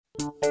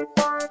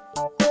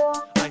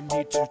I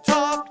need to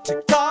talk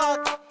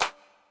TikTok.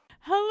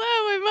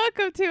 Hello and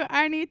welcome to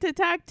I Need to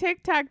Talk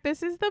TikTok.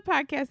 This is the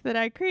podcast that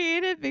I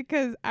created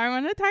because I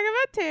want to talk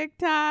about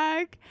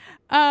TikTok.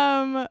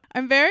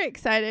 I'm very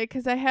excited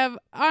because I have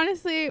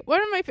honestly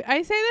one of my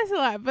I say this a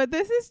lot, but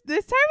this time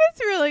it's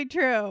really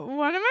true.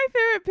 One of my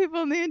favorite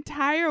people in the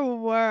entire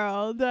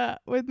world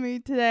with me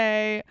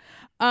today.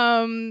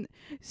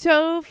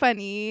 So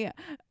funny.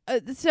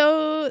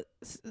 So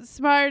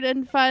smart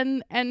and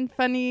fun and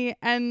funny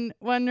and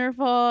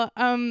wonderful.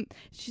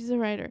 She's a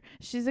writer.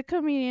 She's a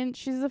comedian.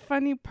 She's a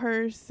funny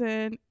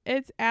person.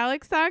 It's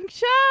Alex Song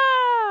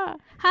Shaw.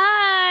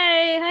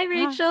 Hi,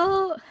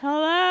 Rachel.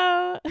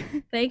 Hello.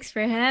 Thanks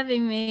for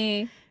having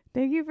me.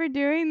 Thank you for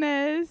doing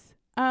this.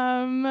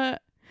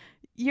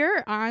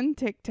 You're on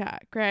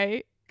TikTok,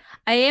 right?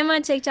 I am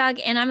on TikTok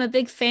and I'm a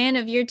big fan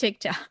of your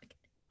TikTok.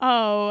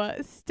 Oh,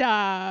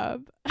 stop.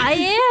 I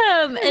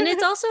am. And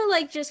it's also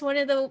like just one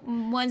of the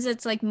ones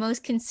that's like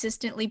most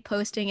consistently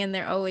posting and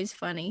they're always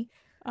funny.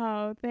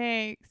 Oh,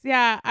 thanks.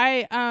 Yeah,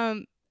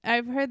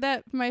 I've heard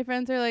that my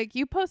friends are like,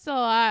 you post a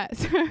lot.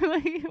 So I'm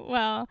like,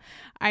 well,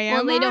 I am.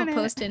 Well, they on don't it.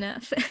 post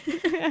enough.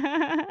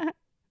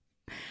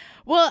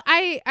 Well,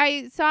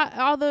 I saw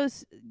all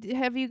those.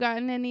 Have you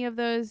gotten any of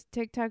those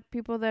TikTok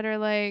people that are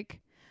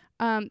like,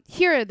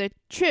 here are the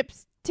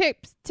tips,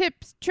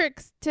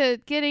 tricks to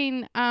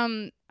getting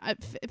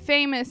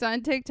famous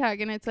on TikTok,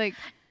 and it's like,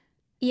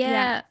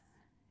 yeah.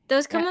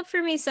 Those come up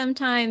for me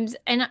sometimes,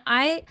 and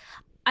I'm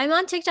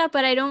on TikTok,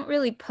 but I don't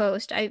really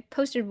post. I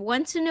posted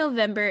once in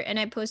November, and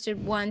I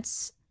posted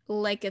once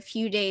like a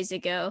few days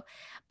ago.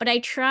 But I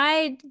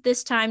tried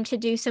this time to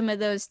do some of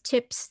those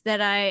tips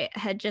that I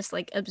had just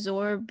like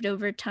absorbed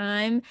over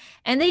time,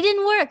 and they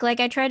didn't work. Like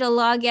I tried to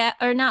log out,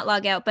 or not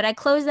log out, but I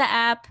closed the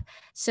app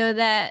so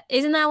that,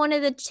 isn't that one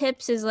of the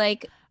tips is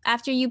like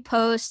after you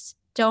post,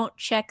 don't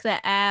check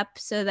the app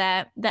so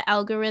that the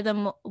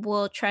algorithm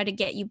will try to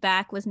get you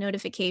back with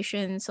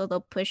notifications, so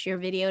they'll push your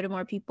video to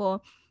more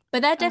people.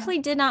 But that definitely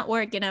did not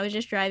work, and I was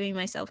just driving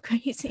myself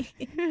crazy.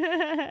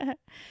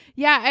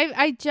 Yeah,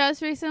 I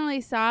just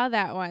recently saw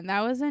that one. That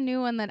was a new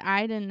one that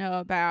I didn't know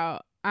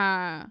about.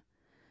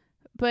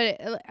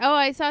 But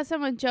I saw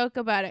someone joke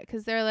about it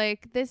because they're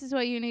like, this is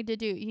what you need to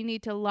do. You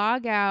need to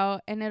log out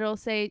and it'll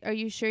say, are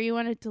you sure you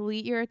want to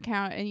delete your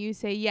account? And you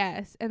say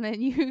yes. And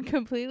then you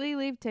completely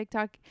leave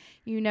TikTok.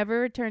 You never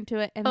return to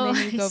it. And then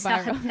you go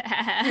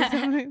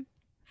viral.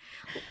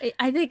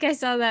 I think I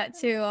saw that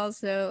too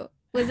also.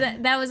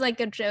 That was like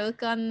a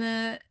joke on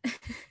the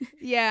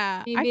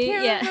yeah. maybe? I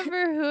can't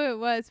remember who it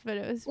was, but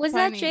it was funny.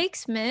 that Jake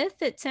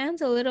Smith? It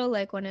sounds a little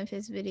like one of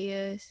his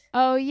videos.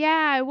 Oh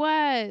yeah, it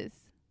was.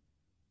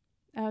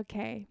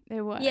 Okay,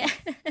 it was. Yeah.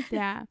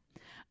 Yeah.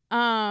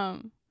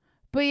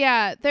 But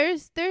yeah,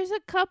 there's a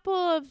couple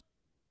of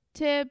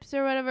tips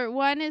or whatever.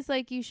 One is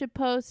like you should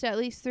post at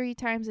least 3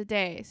 times a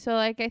day. So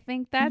like I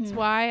think that's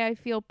why I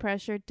feel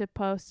pressured to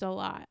post a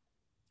lot.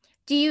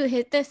 Do you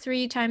hit the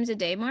 3 times a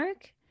day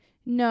mark?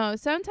 No,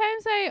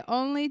 sometimes I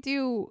only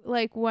do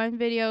like one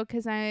video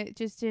because I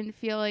just didn't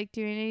feel like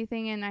doing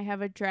anything, and I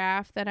have a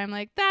draft that I'm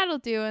like, that'll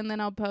do, and then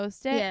I'll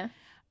post it. Yeah.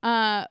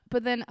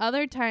 But then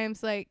other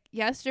times, like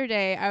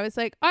yesterday, I was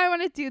like, oh, I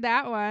want to do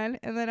that one,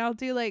 and then I'll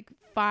do like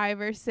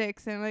 5 or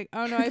 6, and I'm like,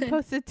 oh no, I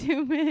posted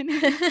too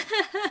many.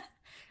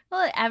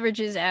 Well, it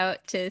averages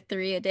out to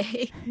 3 a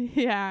day.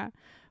 Yeah,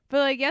 but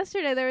like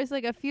yesterday, there was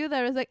like a few that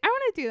I was like, I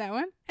want to do that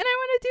one, and I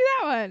want to do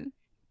that one.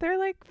 They're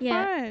like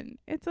fun.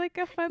 It's like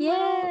a fun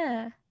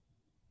little.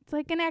 It's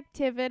like an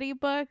activity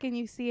book, and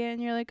you see it,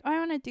 and you're like, oh, I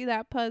want to do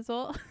that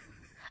puzzle.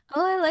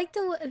 Oh, I like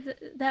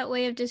that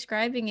way of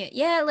describing it.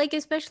 Yeah, like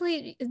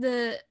especially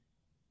the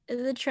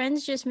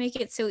trends just make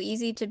it so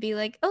easy to be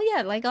like, oh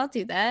yeah, like I'll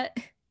do that.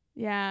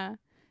 Yeah.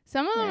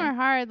 Some of them are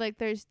hard. Like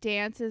there's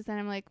dances and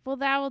I'm like, well,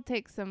 that will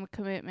take some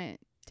commitment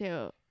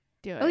to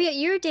do it. Oh yeah,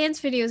 your dance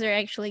videos are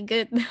actually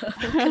good though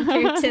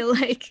compared to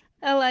like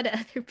a lot of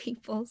other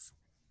people's.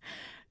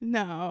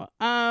 No.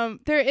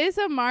 There is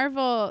a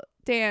Marvel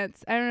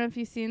dance. I don't know if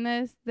you've seen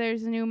this.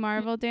 There's a new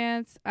Marvel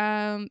dance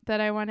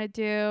that I want to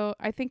do.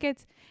 I think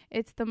it's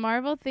the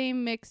Marvel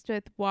theme mixed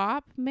with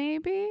WAP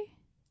maybe.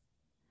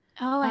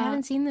 Oh, I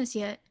haven't seen this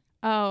yet.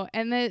 Oh,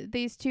 and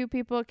these two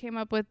people came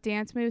up with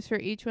dance moves for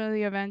each one of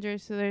the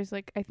Avengers. So there's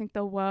like, I think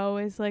the Woe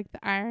is like the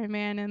Iron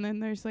Man, and then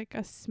there's like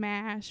a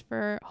smash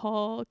for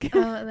Hulk.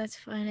 Oh, that's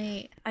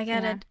funny. I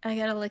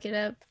gotta look it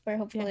up, or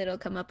hopefully it'll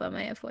come up on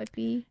my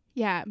FYP.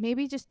 Yeah,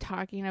 maybe just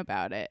talking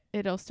about it,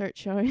 it'll start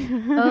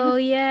showing. Oh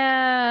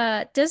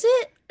yeah. Does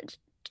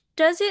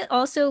it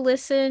also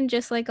listen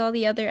just like all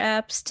the other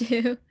apps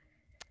too?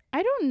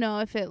 I don't know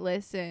if it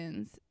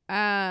listens.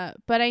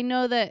 But I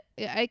know that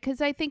because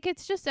I think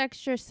it's just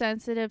extra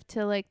sensitive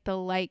to like the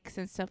likes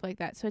and stuff like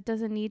that, so it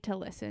doesn't need to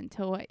listen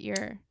to what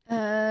you're.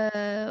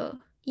 Oh,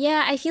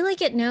 yeah. I feel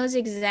like it knows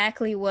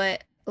exactly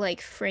what like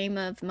frame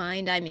of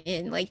mind I'm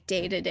in, like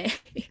day to day.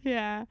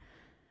 Yeah,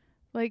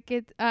 like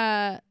it's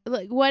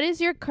like what is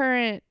your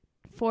current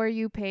For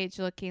You page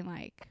looking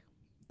like?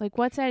 Like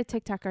what side of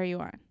TikTok are you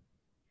on?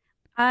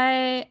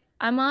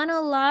 I'm on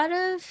a lot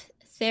of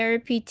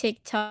therapy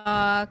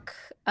TikTok.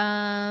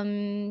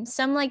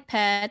 Some like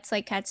pets,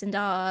 like cats and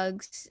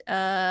dogs.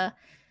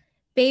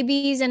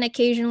 Babies and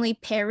occasionally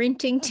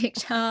parenting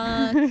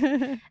TikTok.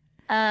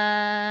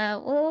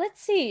 Well,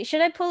 let's see.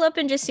 Should I pull up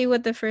and just see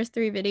what the first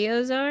 3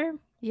 videos are? Like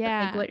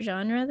Yeah. what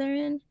genre they're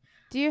in?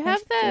 Do you I have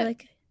feel that?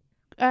 like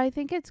I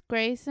think it's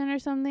Grayson or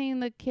something.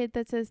 The kid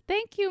that says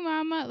 "Thank you,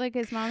 Mama," like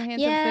his mom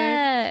hands him food.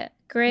 yeah,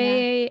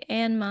 Gray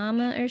and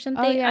Mama or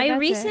something. yeah, I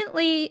that's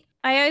it.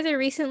 either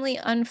recently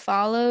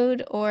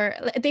unfollowed or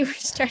they were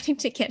starting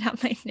to get on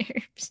my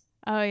nerves.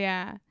 Oh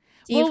yeah.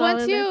 Do you Well,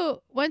 follow them?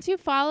 once you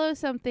follow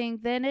something,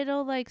 then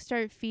it'll like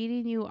start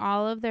feeding you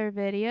all of their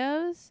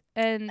videos,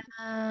 and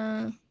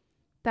Uh,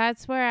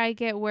 that's where I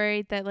get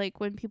worried that like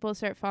when people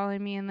start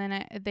following me and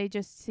then they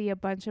just see a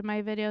bunch of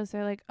my videos,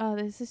 they're like, "Oh,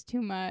 this is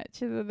too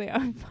much," and then they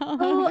unfollow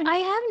Oh, me. I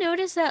have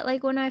noticed that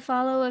like when I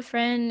follow a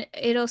friend,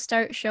 it'll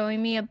start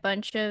showing me a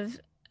bunch of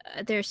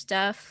their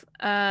stuff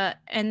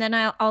and then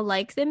I'll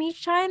like them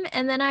each time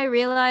and then I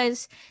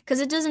realize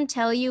because it doesn't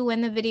tell you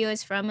when the video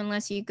is from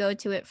unless you go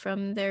to it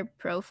from their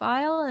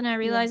profile and I Yeah.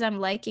 realize I'm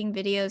liking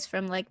videos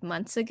from like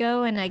months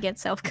ago and I get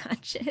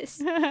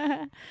self-conscious.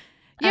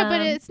 Yeah,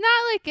 but Um, it's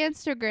not like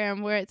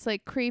Instagram where it's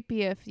like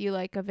creepy if you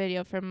like a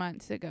video from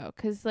months ago,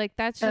 cuz like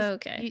that's just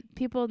okay.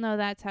 people know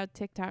that's how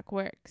TikTok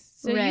works.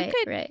 So Right,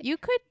 right. you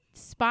could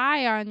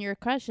spy on your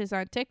crushes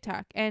on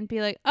TikTok and be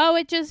like, "Oh,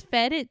 it just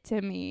fed it to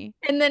me."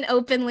 And then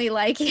openly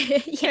like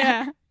it. Yeah.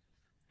 Yeah.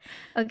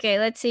 Okay,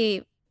 let's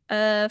see.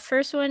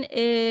 First one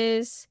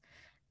is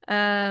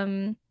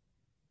um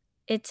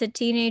it's a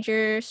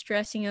teenager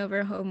stressing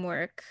over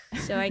homework.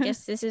 So I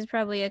guess this is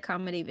probably a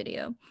comedy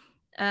video.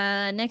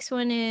 Next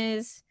one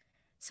is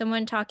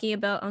someone talking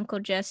about Uncle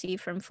Jesse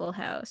from Full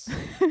House.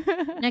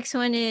 Next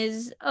one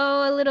is,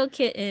 oh, a little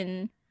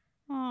kitten.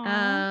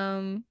 Aw.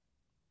 Um,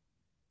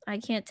 I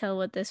can't tell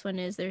what this one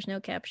is. There's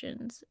no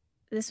captions.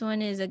 This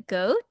one is a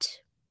goat.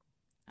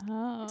 This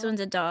Oh.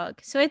 one's a dog.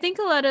 So I think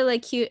a lot of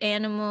like cute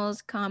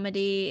animals,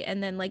 comedy,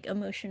 and then like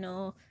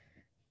emotional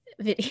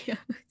videos.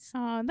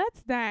 Oh,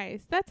 that's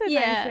nice. That's a nice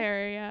Yeah.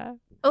 area.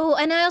 Oh,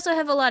 and I also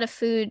have a lot of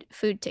food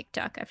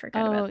TikTok. I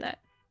forgot Oh, about that.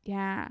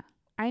 yeah.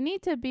 I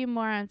need to be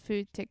more on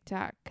food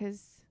TikTok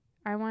cuz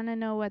I want to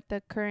know what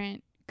the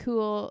current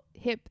cool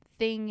hip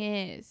thing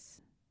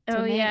is to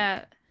Oh make.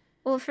 yeah.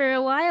 Well, for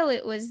a while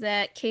it was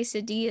that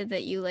quesadilla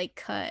that you like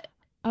cut.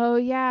 Oh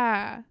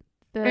yeah.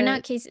 Or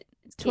not The quesadilla.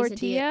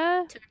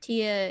 tortilla?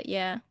 Tortilla,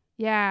 yeah.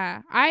 Yeah.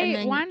 And I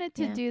then wanted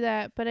to yeah. do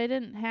that, but I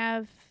didn't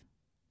have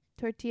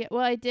tortilla.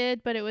 Well, I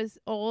did, but it was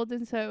old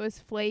and so it was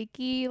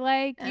flaky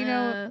like,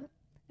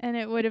 and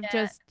it would have Yeah.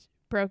 just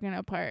broken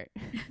apart.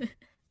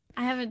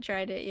 I haven't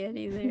tried it yet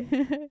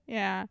either.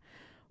 Yeah.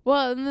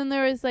 Well, and then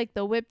there was like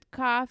the whipped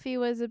coffee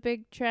was a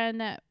big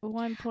trend at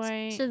one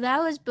point. So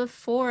that was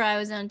before I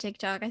was on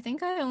TikTok. I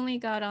think I only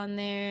got on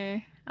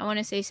there, I want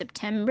to say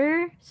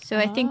September. So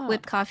I think Oh.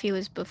 whipped coffee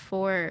was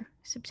before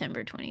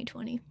September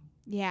 2020.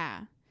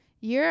 Yeah.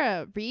 You're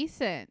a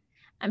recent.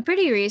 I'm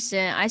pretty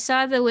recent. I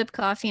saw the whipped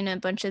coffee in a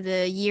bunch of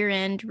the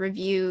year-end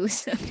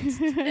reviews of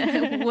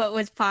what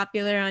was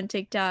popular on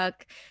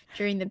TikTok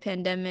during the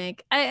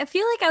pandemic. I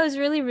feel like I was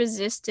really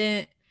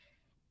resistant,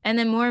 and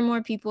then more and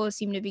more people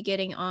seem to be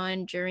getting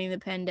on during the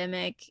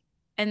pandemic.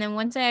 And then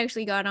once I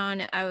actually got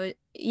on,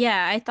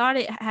 I thought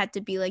it had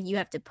to be like you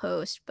have to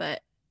post,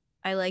 but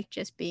I like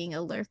just being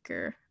a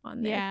lurker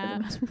on there for Yeah.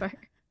 the most part.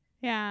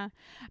 Yeah.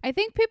 I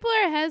think people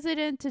are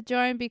hesitant to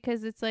join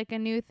because it's like a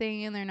new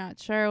thing and they're not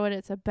sure what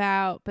it's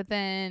about. But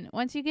then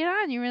once you get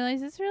on, you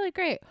realize it's really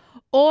great.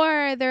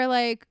 Or they're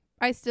like,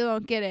 I still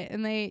don't get it.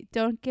 And they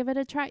don't give it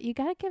a try. You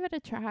got to give it a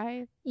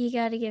try. You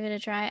got to give it a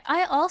try.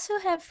 I also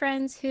have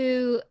friends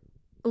who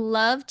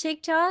love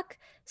TikTok,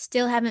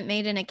 still haven't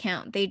made an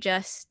account.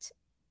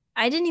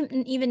 I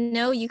didn't even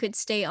know you could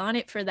stay on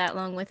it for that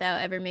long without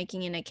ever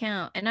making an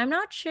account. And I'm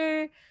not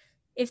sure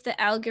if the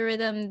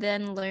algorithm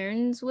then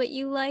learns what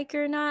you like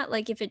or not,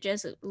 like if it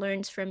just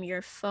learns from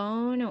your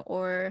phone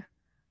or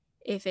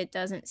if it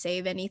doesn't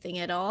save anything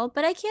at all.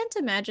 But I can't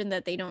imagine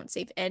that they don't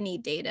save any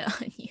data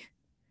on you.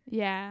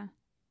 Yeah.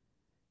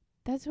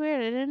 That's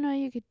weird. I didn't know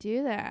you could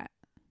do that.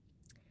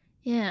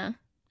 Yeah.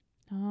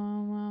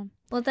 Oh, well.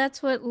 Well,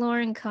 that's what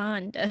Lauren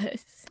Kahn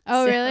does.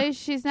 Oh, So, really?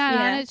 She's not on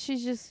yeah. it.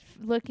 She's just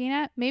looking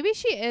at. Maybe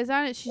she is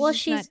on it. She's Well,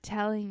 just not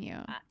telling you.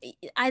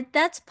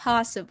 That's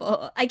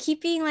possible. I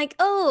keep being like,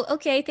 "Oh,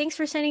 okay, thanks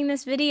for sending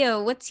this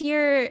video. What's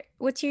your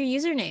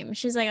username?"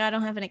 She's like, "I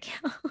don't have an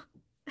account."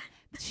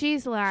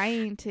 She's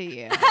lying to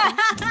you.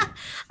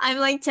 I'm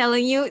like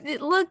telling you,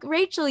 "Look,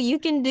 Rachel, you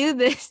can do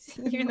this."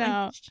 You're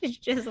No. like, she's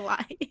just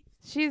lying.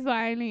 She's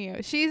lying to you.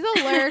 She's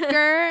a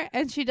lurker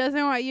and she doesn't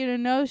want you to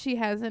know she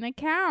has an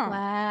account.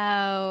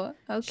 Wow.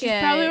 Okay. She's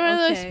probably one of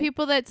those okay.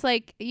 people that's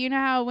like, you know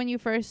how when you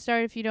first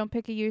start, if you don't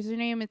pick a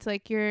username, it's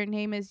like your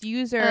name is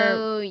user.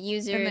 Oh,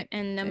 user and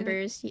and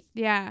numbers.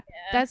 Yeah.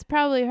 That's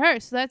probably her.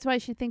 So that's why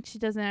she thinks she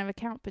doesn't have an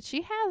account, but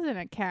she has an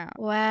account.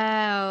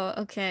 Wow.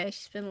 Okay.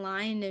 She's been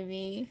lying to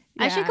me.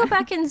 I should Yeah. go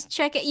back and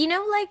check it. You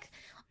know, like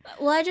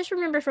Well, I just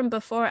remember from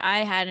before I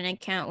had an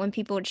account when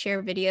people would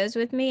share videos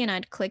with me and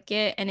I'd click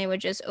it and it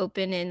would just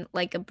open in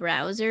like a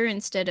browser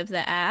instead of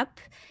the app.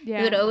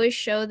 It would Yeah. always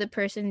show the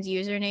person's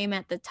username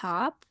at the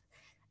top,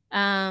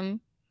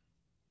 um,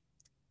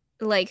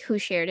 like who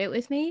shared it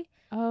with me.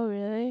 Oh,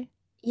 really?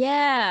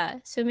 Yeah,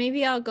 so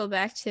maybe I'll go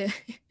back to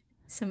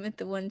some of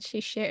the ones she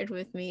shared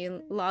with me,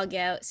 log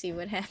out, see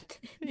what happens.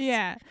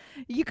 Yeah.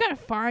 You gotta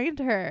find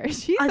her.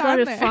 She's I on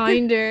gotta there.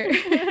 find her.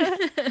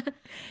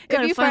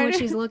 Gotta you find find what her-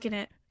 she's looking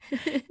at.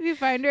 If you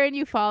find her and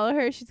you follow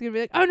her, she's gonna be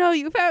like, "Oh no,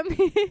 you found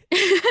me."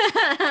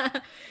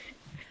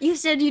 You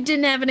said you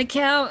didn't have an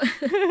account.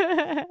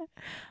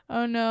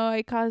 Oh no,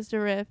 I caused a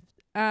rift.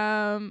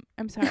 I'm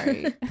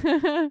sorry.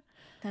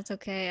 That's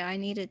okay. I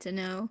needed to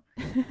know.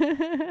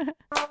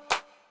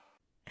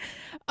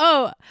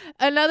 Oh,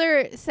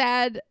 another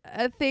sad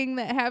thing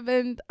that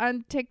happened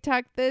on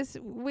TikTok this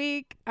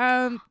week.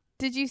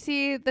 Did you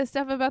see the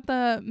stuff about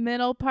the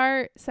middle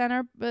part,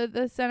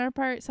 the center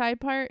part, side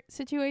part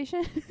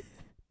situation?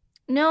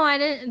 No, I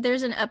didn't.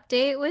 There's an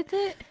update with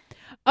it.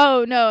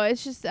 Oh no,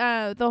 it's just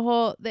I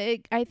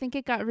think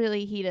it got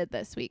really heated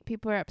this week.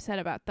 People are upset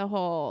about the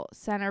whole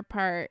center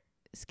part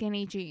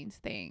skinny jeans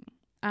thing.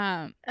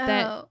 That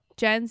Oh,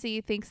 Gen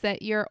Z thinks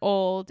that you're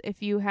old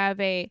if you have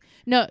Gen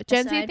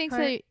Z side thinks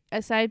part? that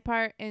a side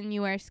part and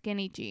you wear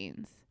skinny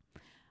jeans.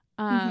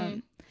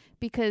 Mhm.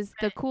 Because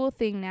the cool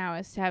thing now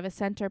is to have a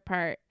center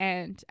part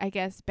and I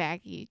guess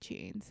baggy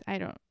jeans. I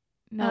don't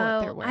know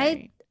what they're Oh,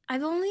 wearing.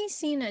 I've only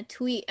seen a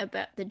tweet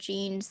about the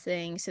jeans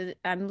thing, so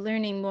I'm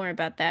learning more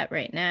about that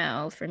right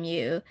now from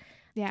you.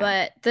 Yeah.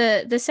 But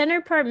the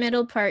center part,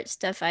 middle part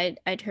stuff I'd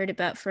heard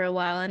about for a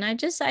while, and I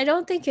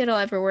don't think it'll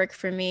ever work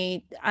for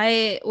me.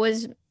 I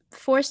was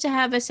forced to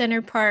have a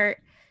center part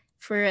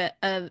for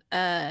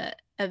a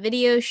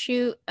video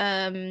shoot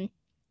a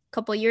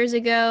couple years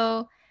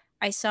ago.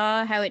 I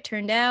saw how it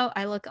turned out.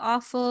 I look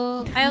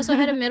awful. I also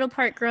had a middle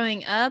part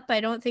growing up. I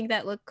don't think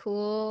that looked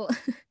cool.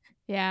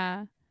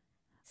 Yeah.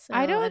 So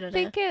I I don't don't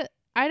think it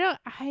I don't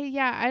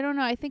I don't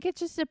know. I think it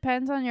just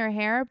depends on your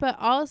hair, but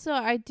also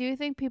I do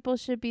think people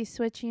should be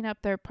switching up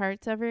their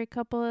parts every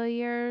couple of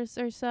years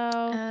or so.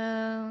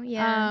 Oh,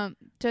 yeah.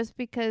 Just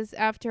because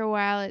after a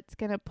while it's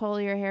going to pull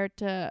your hair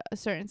to a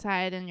certain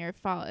side and your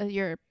part is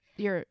you're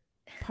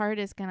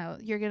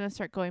going to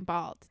start going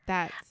bald.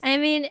 I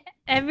mean,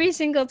 every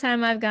single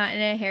time I've gotten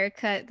a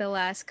haircut the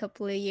last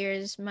couple of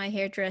years, my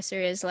hairdresser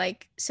is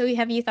like, "So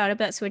have you thought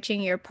about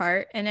switching your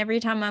part?" And every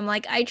time I'm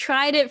like, "I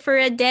tried it for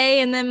a day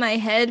and then my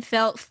head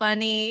felt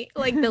funny.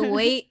 Like the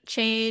weight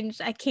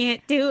changed. I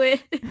can't do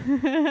it."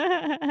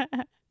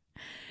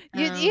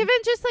 You even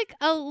just like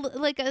a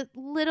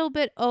little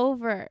bit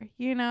over,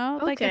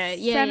 like Okay, a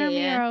yeah, centimeter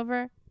yeah.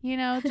 over,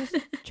 just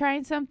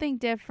trying something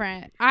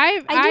different.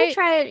 I do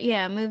try it,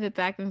 yeah, move it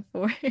back and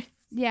forth.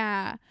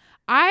 Yeah.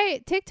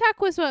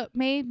 TikTok was what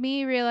made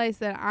me realize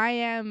that I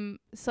am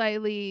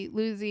slightly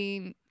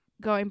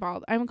going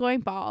bald. I'm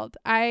going bald.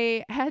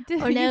 I had to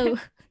Oh no.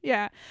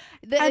 Yeah.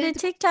 How did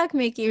TikTok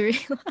make you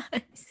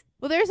realize?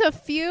 Well, there's a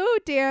few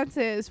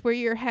dances where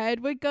your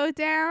head would go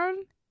down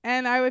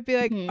and I would be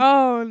like, Mhm.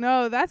 "Oh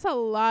no, that's a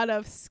lot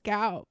of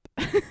scalp."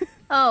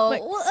 Oh,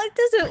 Like- well, it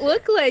doesn't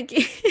look like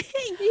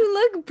you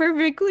look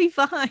perfectly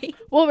fine.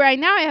 Well, right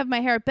now I have my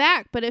hair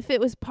back, but if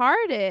it was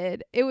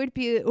parted, it would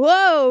be,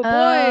 whoa, boy.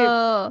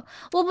 Oh,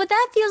 well, but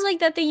that feels like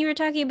that thing you were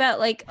talking about,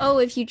 like, oh,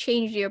 if you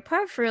changed your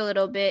part for a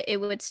little bit,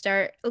 it would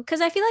start. Because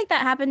I feel like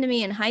that happened to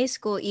me in high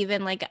school,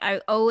 even. Like,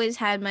 I always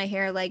had my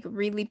hair, like,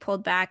 really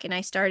pulled back, and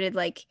I started,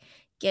 like,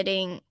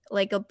 getting,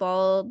 like, a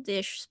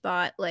baldish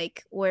spot,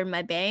 like, where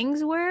my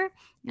bangs were.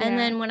 And Yeah.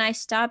 then when I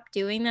stopped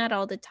doing that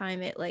all the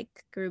time, it,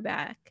 like, grew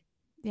back.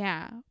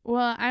 Yeah.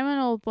 Well, I'm an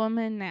old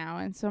woman now,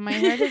 and so my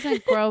hair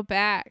doesn't grow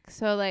back.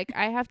 So, like,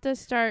 I have to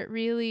start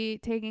really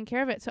taking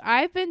care of it. So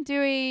I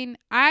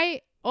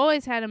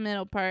always had a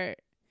middle part,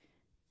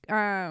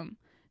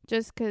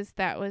 just because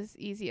that was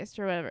easiest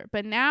or whatever.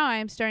 But now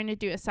I'm starting to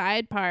do a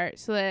side part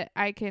so that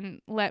I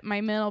can let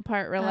my middle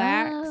part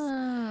relax.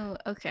 Oh,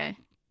 okay.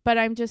 But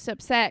I'm just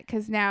upset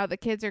because now the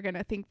kids are going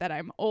to think that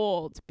I'm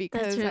old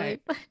because That's really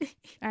funny.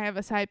 I have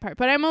a side part.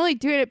 But I'm only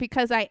doing it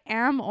because I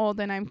am old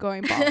and I'm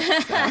going bald.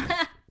 So.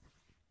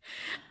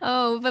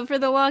 Oh, but for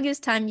the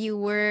longest time you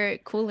were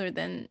cooler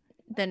than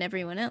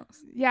everyone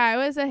else. Yeah, I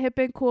was a hip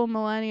and cool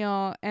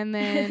millennial, and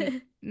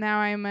then now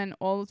I'm an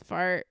old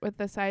fart with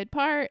a side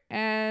part,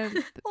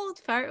 and Old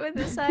fart with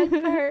a side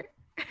part.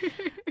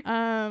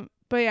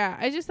 but yeah,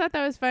 I just thought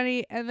that was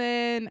funny, and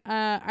then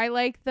I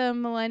like the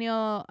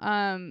millennial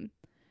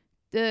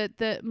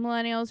the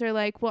millennials are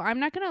like, well, I'm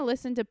not gonna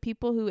listen to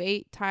people who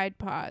ate Tide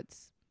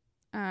Pods,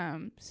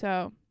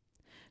 so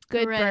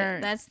good Right,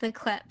 burn. that's the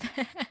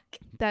clapback.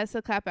 That's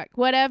the clapback.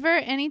 Whatever.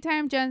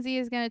 Anytime Gen Z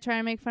is gonna try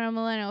to make fun of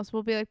millennials,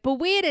 we'll be like, but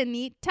we didn't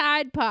eat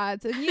Tide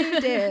Pods, and you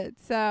did.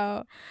 So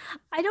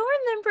I don't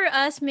remember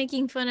us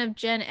making fun of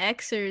Gen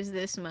Xers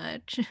this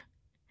much.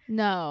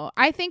 no,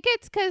 I think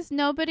it's because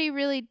nobody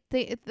really.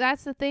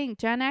 That's the thing.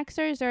 Gen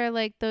Xers are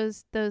like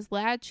those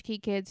latchkey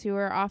kids who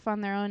are off on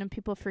their own, and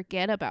people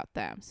forget about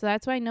them. So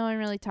that's why no one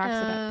really talks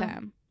about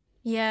them.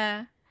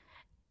 Yeah.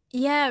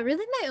 Yeah,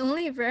 really my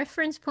only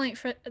reference point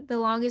for the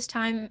longest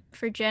time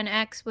for Gen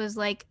X was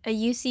like a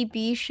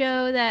UCB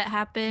show that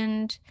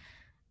happened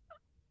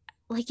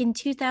like in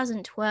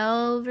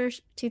 2012 or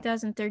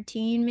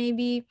 2013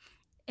 maybe.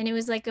 And it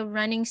was like a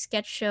running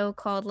sketch show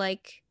called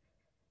like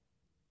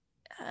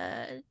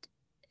uh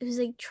it was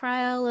like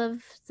trial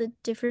of the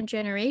different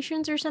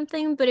generations or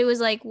something, but it was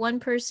like one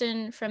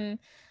person from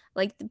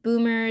like the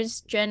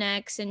boomers, Gen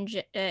X and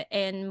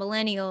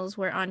millennials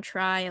were on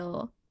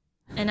trial.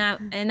 And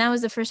that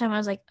was the first time I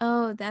was like,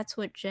 "Oh, that's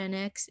what Gen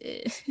X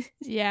is."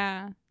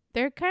 Yeah.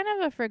 They're kind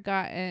of a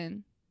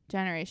forgotten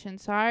generation.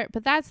 Sorry,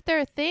 but that's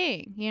their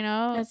thing, you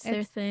know? That's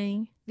their It's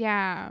thing.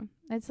 yeah.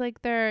 It's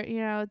like they're,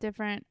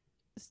 different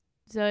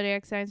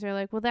zodiac signs are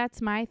like, well, that's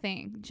my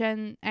thing.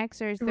 Gen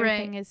Xers, their Right.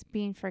 thing is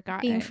being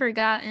forgotten. Being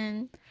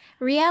forgotten.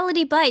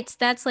 Reality Bites,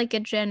 that's like a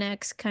Gen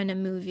X kind of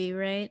movie,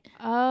 right?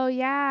 Oh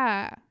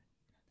yeah.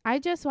 I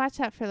just watched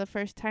that for the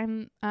first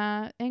time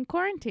in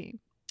quarantine.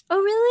 Oh,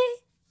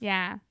 really?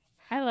 Yeah.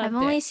 I I've loved it.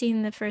 only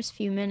seen the first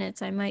few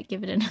minutes. I might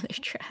give it another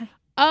try.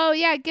 Oh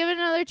yeah, give it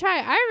another try.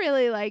 I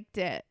really liked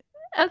it.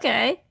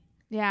 Okay.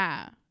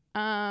 Yeah.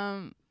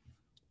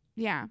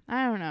 Yeah,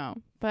 I don't know.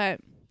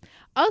 But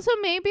also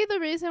maybe the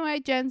reason why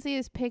Gen Z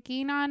is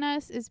picking on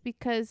us is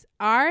because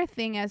our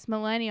thing as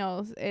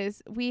millennials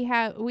is we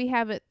have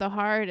it the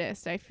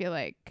hardest, I feel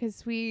like,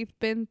 cuz we've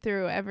been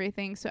through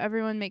everything, so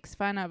everyone makes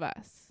fun of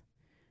us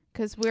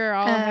cuz we're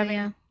all having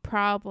Yeah.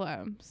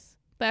 problems.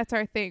 That's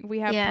our thing. We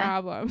have Yeah.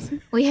 problems.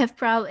 We have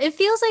problems. It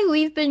feels like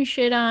we've been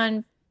shit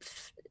on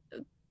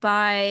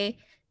by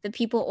the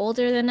people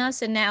older than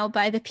us and now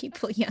by the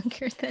people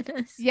younger than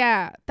us.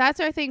 Yeah, that's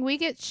our thing. We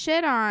get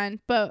shit on,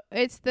 but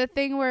it's the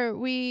thing where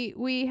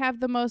we have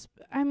the most.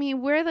 I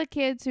mean, we're the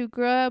kids who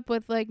grew up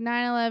with like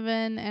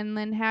 9/11 and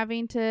then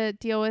having to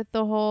deal with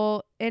the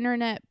whole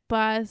internet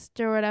bust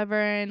or whatever,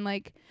 and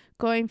like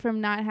going from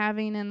not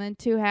having and then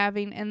to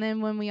having, and then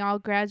when we all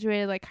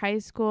graduated like high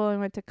school and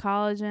went to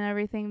college and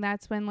everything,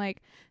 that's when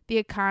like the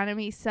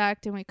economy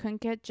sucked and we couldn't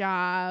get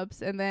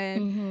jobs, and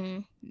then Mm-hmm.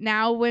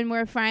 now when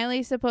we're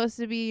finally supposed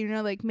to be,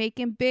 like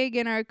making big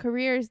in our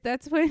careers,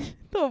 that's when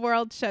the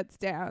world shuts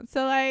down.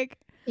 So like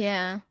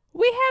Yeah.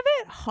 we have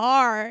it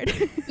hard.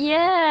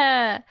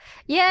 Yeah.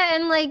 Yeah,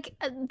 and like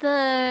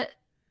the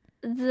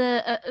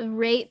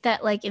rate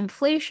that like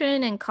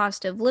inflation and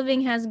cost of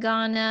living has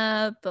gone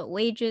up, but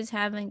wages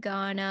haven't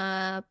gone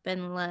up,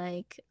 and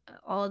like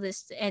all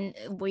this, and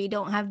we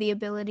don't have the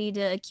ability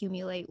to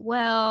accumulate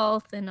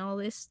wealth and all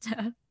this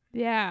stuff.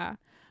 Yeah.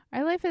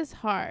 Our life is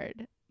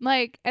hard.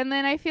 Like, and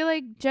then I feel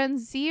like Gen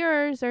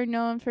Zers are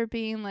known for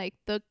being like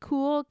the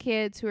cool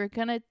kids who are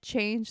gonna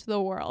change the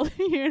world,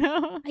 you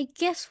know? I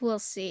guess we'll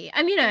see.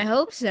 I mean, I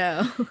hope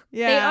so.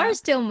 They Yeah. are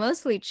still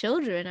mostly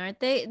children, aren't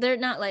they? They're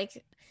not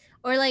like,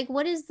 or like,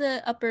 what is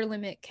the upper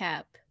limit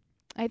cap?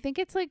 I think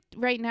it's like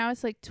right now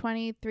it's like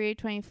 23,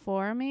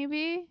 24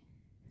 maybe.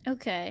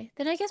 Okay,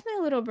 then I guess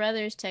my little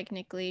brother's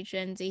technically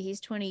Gen Z. He's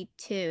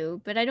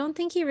 22, but I don't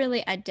think he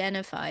really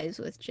identifies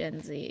with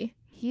Gen Z.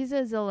 He's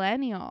a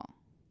zillennial.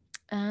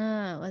 Oh,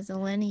 a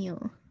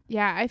millennial.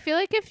 Yeah, I feel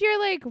like if you're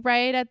like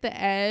right at the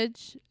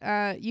edge,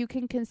 you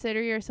can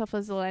consider yourself a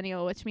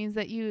zillennial, which means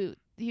that you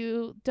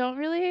don't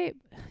really,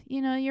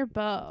 you're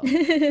both.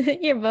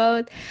 You're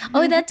both.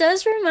 Oh, that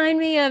does remind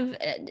me of.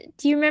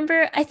 Do you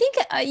remember? I think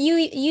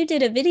you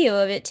did a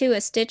video of it too,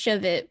 a stitch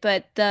of it.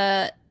 But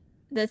the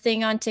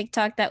thing on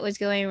TikTok that was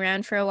going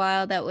around for a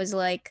while that was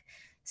like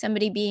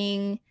somebody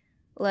being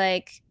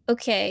like,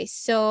 okay,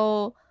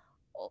 so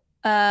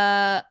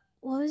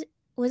what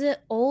was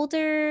it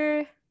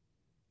older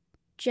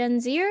Gen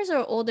Zers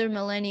or older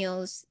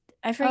millennials?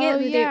 I forget Oh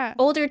who they yeah,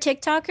 older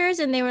TikTokers,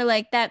 and they were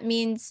like, that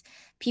means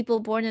people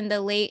born in the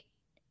late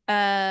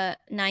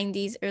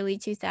 90s, early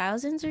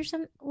 2000s or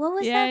something. What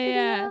was yeah, that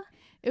yeah. video?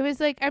 It was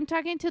like I'm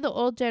talking to the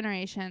old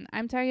generation.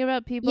 I'm talking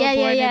about people Yeah,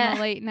 born in yeah,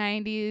 the late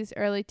 '90s,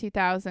 early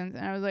 2000s,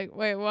 and I was like,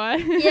 wait, what?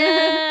 yeah.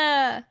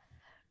 Yeah.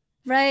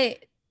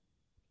 Right.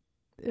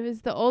 It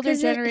was the older 'Cause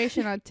it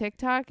generation on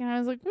TikTok, and I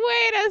was like,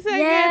 wait a second.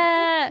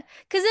 yeah.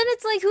 'Cause then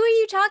it's like, who are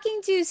you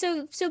talking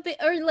to?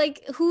 Or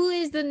like, who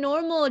is the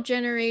normal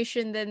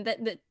generation then?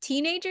 That the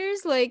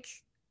teenagers, like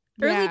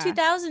early Yeah,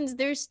 2000s,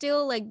 they're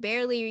still like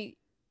barely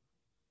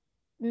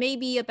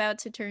maybe about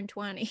to turn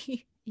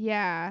 20.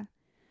 yeah.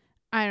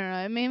 I don't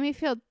know. It made me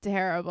feel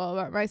terrible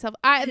about myself.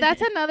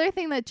 That's another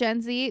thing that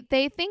Gen Z,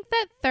 they think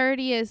that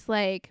 30 is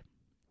like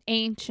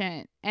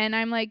ancient. And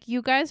I'm like,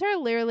 you guys are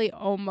literally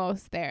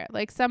almost there.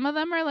 Like some of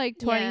them are like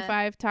Yeah.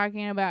 25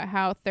 talking about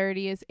how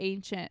 30 is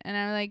ancient. And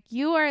I'm like,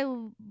 you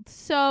are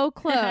so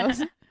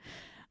close.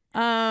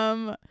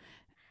 And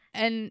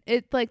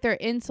it's like their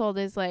insult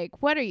is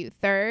like, what are you,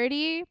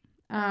 30?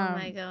 Oh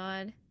my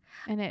God.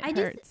 And it I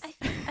hurts. just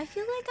I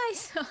feel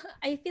like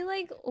I feel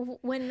like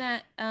when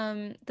that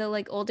the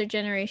like older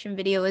generation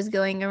video was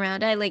going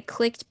around, I like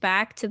clicked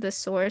back to the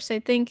source, I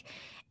think,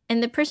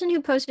 and the person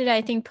who posted it,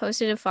 I think,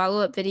 posted a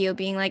follow-up video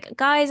being like,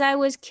 guys, I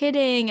was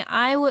kidding.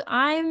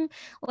 I'm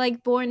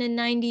like born in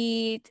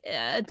 90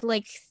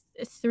 like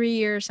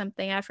 3 or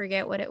something. I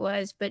forget what it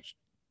was, but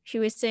she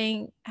was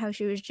saying how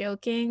she was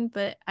joking,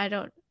 but I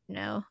don't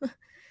know.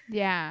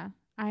 Yeah,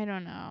 I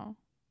don't know.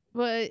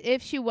 Well,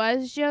 if she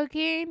was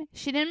joking,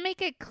 she didn't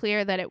make it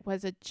clear that it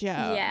was a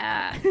joke.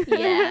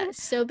 Yeah.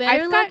 So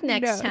better I've luck got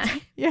next notes.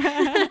 time.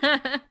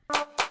 Yeah.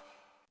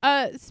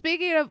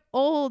 Speaking of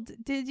old,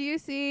 did you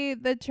see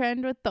the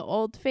trend with the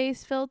old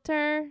face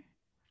filter?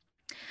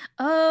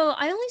 Oh,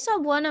 I only saw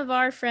one of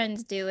our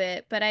friends do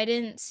it, but I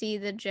didn't see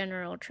the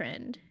general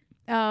trend.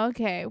 Oh,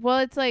 okay. Well,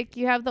 it's like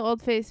you have the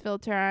old face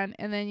filter on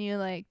and then you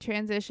like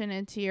transition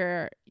into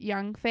your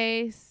young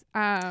face.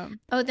 Oh,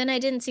 then I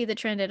didn't see the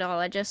trend at all.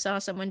 I just saw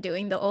someone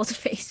doing the old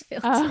face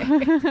filter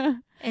Oh,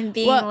 and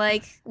being well,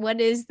 like, "What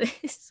is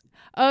this?"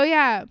 oh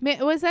yeah.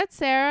 Was that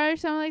Sarah or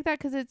something like that?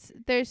 Because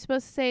they're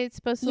supposed to say it's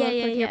supposed to Yeah, look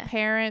yeah, like your yeah.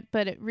 parent,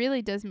 but it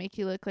really does make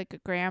you look like a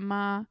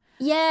grandma.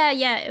 Yeah,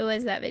 it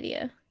was that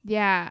video.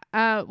 Yeah.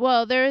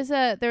 Well, there was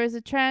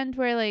a trend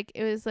where like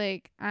it was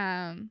like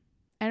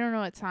I don't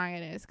know what song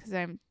it is because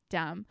I'm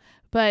dumb,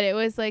 but it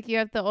was like you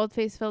have the old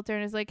face filter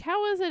and it's like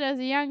how was it as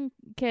a young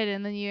kid,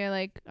 and then you're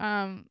like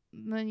then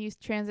you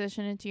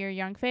transition into your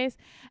young face,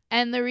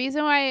 and the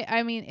reason why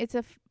I mean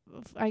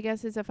I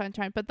guess it's a fun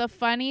trend, but the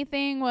funny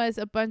thing was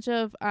a bunch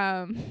of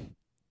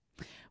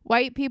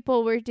white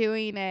people were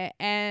doing it,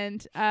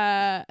 and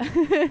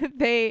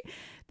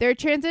their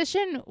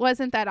transition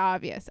wasn't that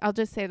obvious. I'll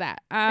just say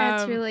that.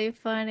 That's really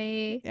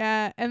funny.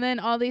 Yeah, and then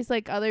all these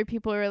like other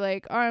people were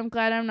like, "Oh, I'm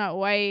glad I'm not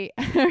white,"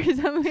 or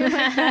something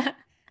like that.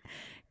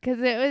 Cause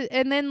it was,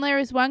 and then there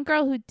was one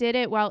girl who did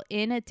it while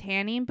in a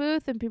tanning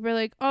booth, and people were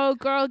like, "Oh,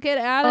 girl, get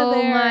out of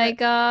there!" Oh my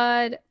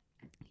god.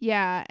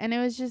 Yeah, and it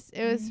was just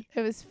it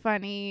was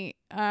funny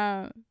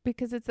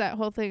because it's that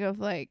whole thing of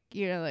like,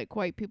 you know, like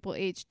white people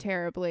age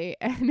terribly,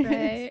 and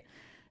Right.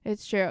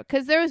 it's true.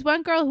 Because there was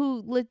one girl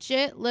who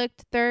legit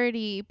looked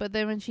 30, but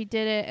then when she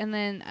did it, and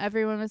then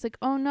everyone was like,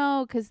 "Oh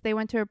no," because they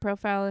went to her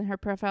profile and her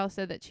profile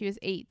said that she was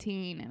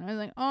 18, and I was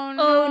like, "Oh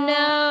no." Oh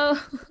no.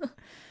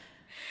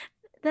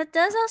 That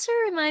does also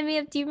remind me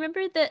of, do you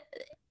remember that?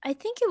 I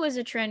think it was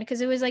a trend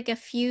because it was like a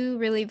few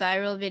really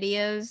viral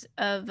videos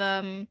of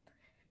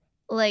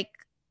like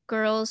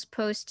girls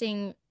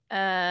posting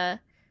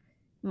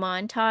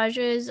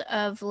montages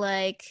of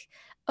like,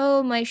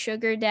 oh, my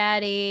sugar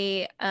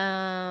daddy,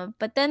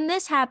 but then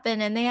this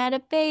happened and they had a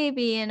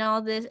baby and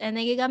all this and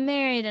they got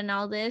married and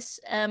all this,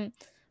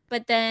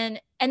 but then,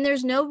 and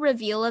there's no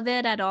reveal of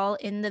it at all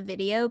in the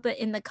video, but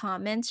in the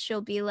comments she'll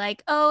be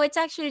like, oh, it's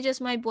actually just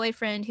my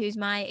boyfriend who's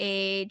my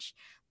age,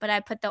 but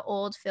I put the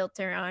old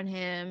filter on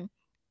him.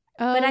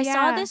 Oh But I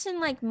saw yeah. this in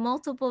like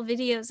multiple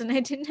videos and I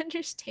didn't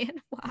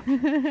understand why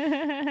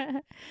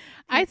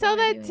I people saw are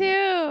that doing it.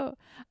 too.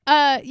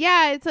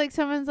 Yeah, it's like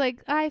someone's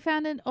like, I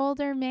found an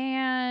older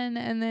man,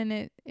 and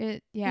then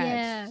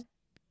Yeah.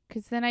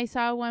 because then I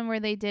saw one where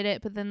they did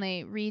it, but then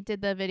they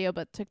redid the video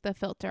but took the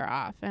filter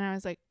off, and I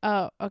was like,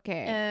 oh,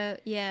 okay.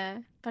 Yeah.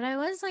 But I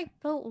was like,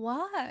 but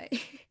why?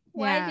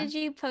 Why Yeah. did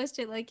you post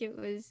it like it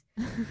was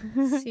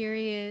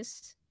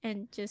serious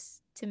and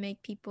just to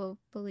make people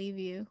believe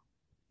you?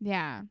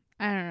 Yeah,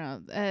 I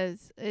don't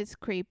know. It's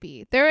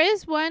creepy. There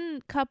is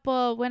one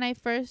couple when I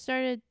first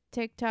started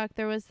TikTok.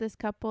 There was this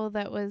couple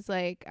that was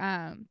like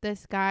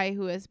this guy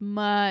who was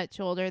much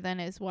older than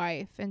his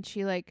wife, and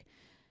she like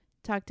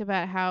talked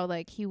about how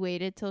like he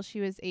waited till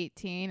she was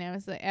 18. It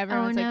was like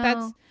everyone's Oh like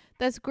no.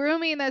 that's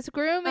grooming, that's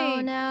grooming.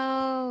 Oh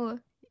no.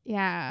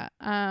 Yeah.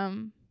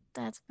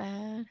 That's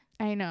bad.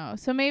 I know.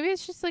 So maybe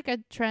it's just like a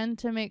trend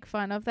to make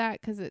fun of that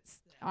because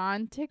it's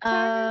on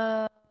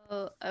TikTok.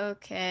 Oh,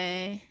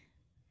 okay.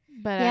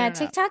 But I Yeah, don't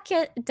know. TikTok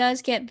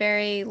does get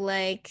very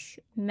like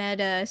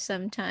meta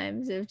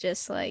sometimes of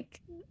just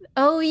like,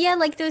 oh yeah,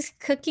 like those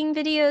cooking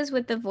videos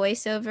with the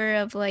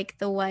voiceover of like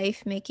the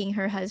wife making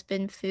her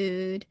husband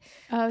food.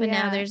 Oh But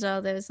now yeah. there's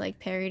all those like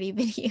parody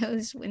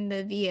videos in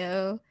the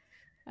VO.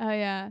 Oh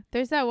yeah,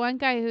 there's that one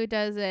guy who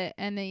does it,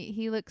 and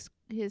he looks,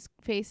 his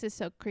face is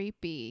so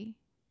creepy.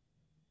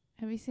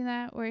 Have you seen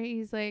that? Where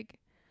he's like,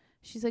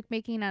 she's like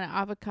making an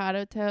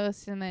avocado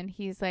toast, and then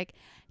he's like,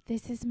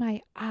 "This is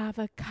my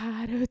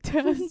avocado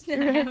toast." I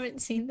recipe."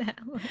 haven't seen that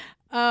one.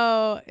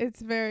 Oh,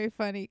 it's very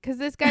funny because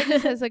this guy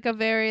just has like a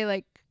very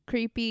like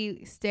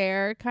creepy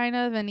stare kind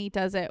of, and he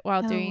does it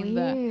while Oh, doing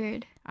the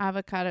weird.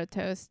 avocado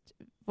toast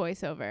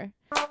voiceover.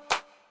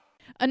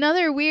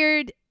 Another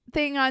weird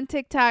thing on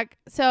TikTok.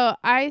 So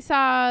I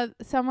saw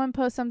someone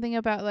post something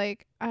about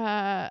like,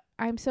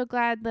 I'm so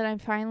glad that I'm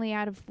finally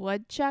out of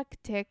woodchuck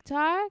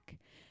TikTok.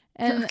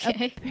 And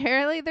Okay.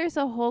 apparently there's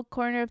a whole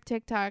corner of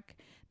TikTok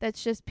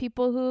that's just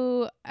people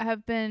who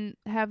have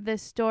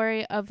this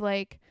story of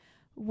like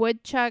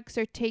woodchucks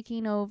are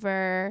taking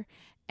over,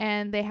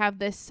 and they have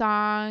this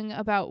song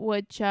about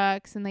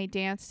woodchucks and they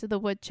dance to the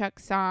woodchuck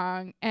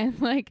song. And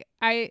like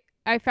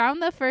I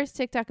found the first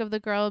TikTok of the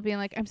girl being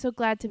like, I'm so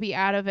glad to be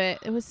out of it.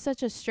 It was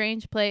such a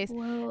strange place.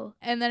 Whoa.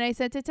 And then I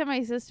sent it to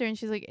my sister and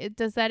she's like,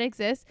 does that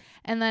exist?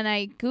 And then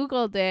I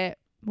Googled it,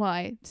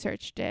 I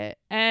searched it,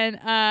 and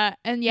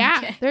yeah,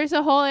 Okay. there's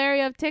a whole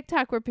area of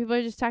TikTok where people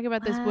are just talking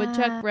about this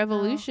woodchuck Wow.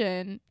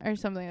 revolution or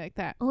something like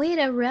that. Wait,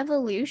 a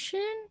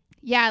revolution?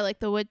 Yeah, like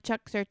the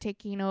woodchucks are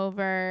taking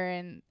over,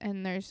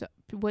 and there's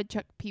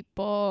woodchuck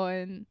people,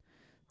 and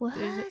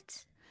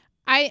What?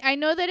 I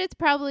know that it's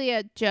probably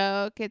a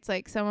joke. It's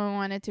like someone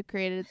wanted to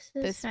create This is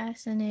this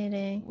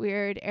fascinating.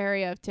 weird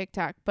area of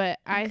TikTok, but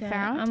I Okay,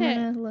 found I'm it.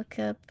 gonna look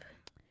up.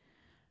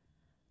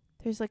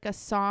 There's like a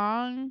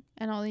song,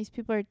 and all these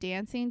people are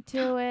dancing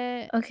to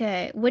it.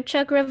 Okay,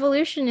 woodchuck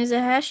revolution is a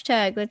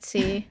hashtag. Let's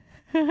see.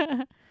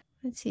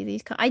 Let's see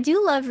these. I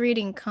do love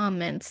reading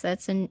comments.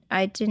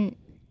 I didn't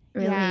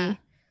really Yeah.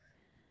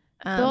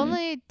 The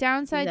only do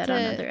downside that to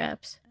on other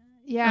apps.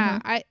 yeah,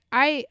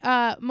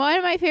 one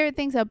of my favorite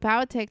things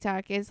about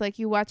TikTok is like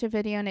you watch a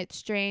video and it's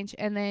strange,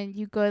 and then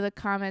you go to the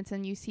comments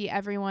and you see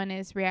everyone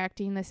is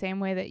reacting the same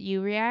way that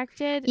you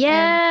reacted. And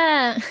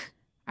Yeah,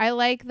 I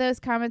like those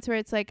comments where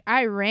it's like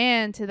I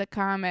ran to the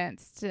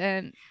comments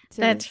and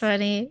that's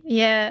funny.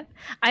 Yeah,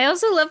 I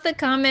also love the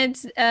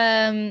comments.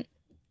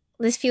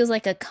 This feels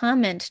like a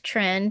comment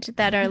trend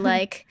that are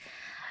like,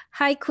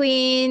 "Hi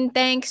Queen,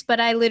 thanks, but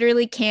I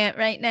literally can't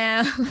right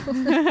now."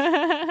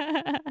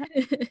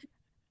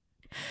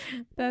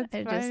 That's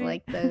I funny. just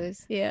like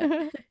those.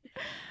 Yeah.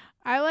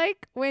 I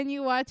like when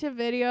you watch a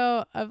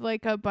video of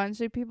like a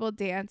bunch of people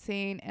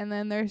dancing, and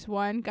then there's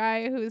one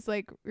guy who's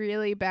like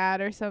really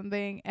bad or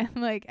something, and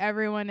like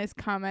everyone is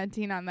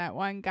commenting on that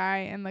one guy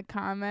in the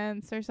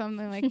comments or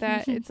something like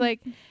that. It's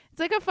like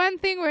a fun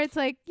thing where it's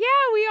like, yeah,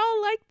 we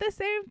all like the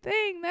same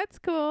thing. That's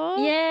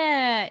cool.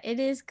 Yeah, it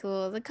is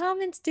cool. The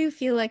comments do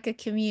feel like a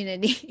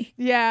community.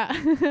 Yeah.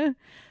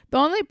 The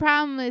only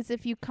problem is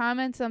if you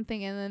comment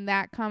something and then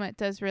that comment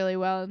does really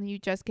well and you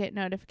just get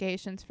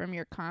notifications from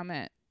your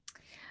comment.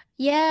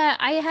 Yeah,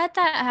 I had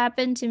that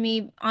happen to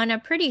me on a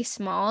pretty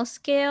small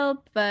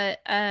scale, but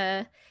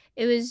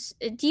it was,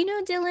 do you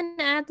know Dylan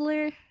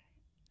Adler?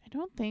 I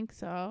don't think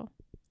so.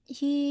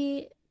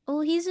 He's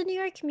a New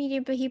York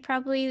comedian, but he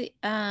probably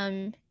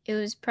it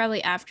was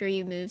probably after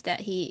you moved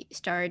that he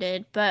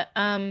started, but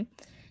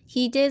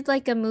he did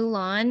like a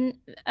Mulan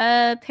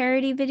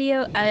parody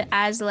video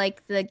as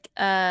like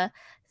the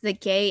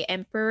gay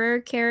emperor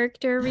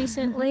character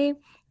recently.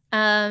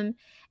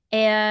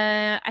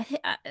 And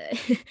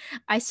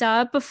I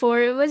saw it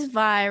before it was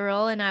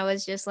viral, and I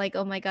was just like,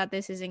 oh my god,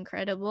 this is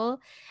incredible.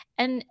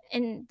 And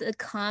the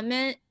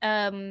comment,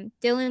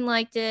 Dylan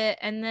liked it,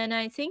 and then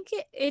I think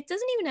it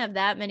doesn't even have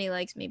that many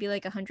likes, maybe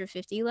like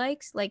 150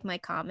 likes like my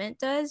comment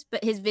does,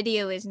 but his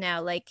video is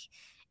now like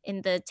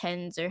in the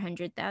tens or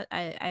 100,000.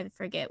 I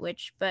forget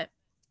which, but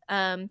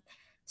so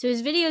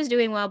his video is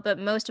doing well, but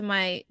most of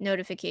my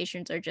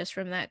notifications are just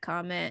from that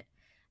comment.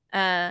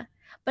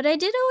 But I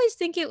did always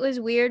think it was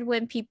weird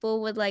when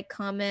people would like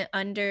comment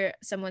under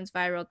someone's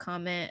viral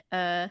comment,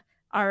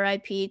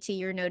 RIP to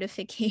your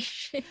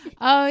notification.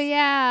 Oh,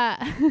 yeah.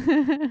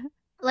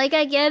 Like,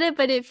 I get it,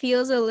 but it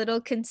feels a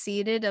little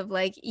conceited of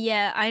like,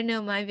 yeah, I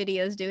know my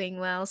video's doing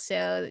well,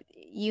 so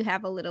you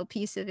have a little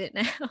piece of it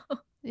now.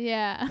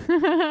 Yeah.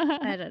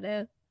 I don't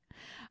know.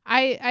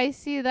 I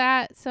see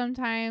that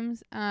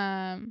sometimes,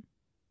 and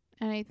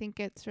I think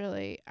it's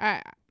really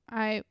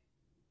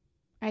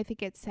I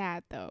think it's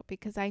sad though,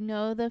 because I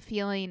know the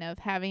feeling of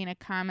having a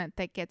comment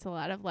that gets a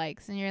lot of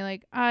likes, and you're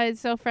like, oh, it's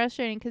so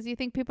frustrating because you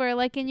think people are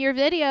liking your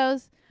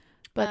videos,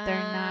 but they're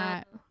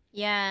not.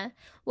 Yeah.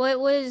 Well, it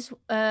was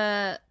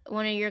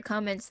one of your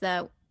comments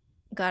that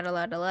got a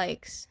lot of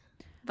likes.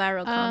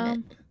 Viral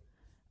comment.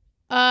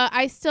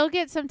 I still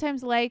get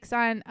sometimes likes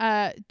on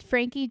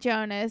Frankie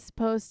Jonas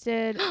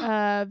posted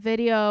a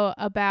video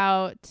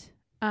about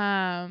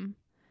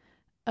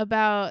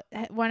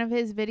one of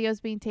his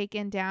videos being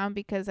taken down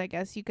because I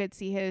guess you could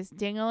see his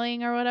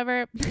dingling or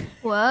whatever.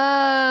 Whoa.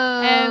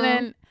 And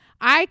then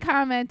I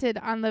commented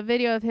on the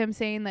video of him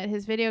saying that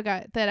his video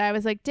that I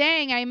was like,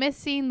 dang, I miss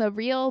seeing the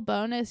real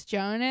Bonus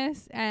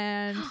Jonas,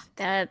 and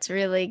that's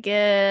really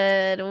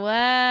good.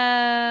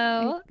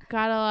 Wow. it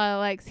got a lot of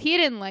likes. He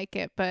didn't like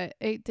it, but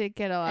it did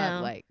get a lot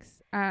of likes.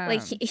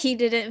 Like he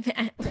didn't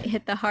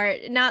hit the heart.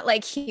 Not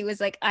like he was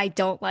like, I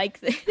don't like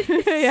this.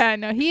 Yeah,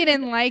 no, he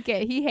didn't like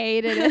it. He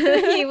hated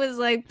it. He was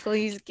like,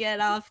 please get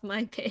off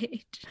my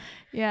page.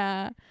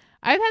 Yeah.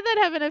 I've had that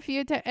happen a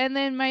few times. And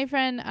then my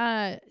friend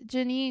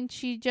Janine,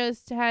 she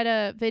just had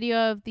a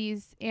video of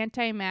these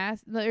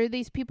anti-mask, or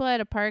these people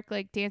at a park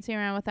like dancing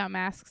around without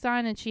masks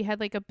on, and she had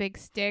like a big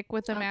stick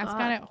with a mask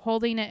on it,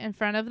 holding it in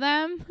front of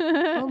them.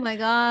 Oh my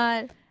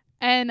god.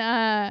 And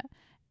That's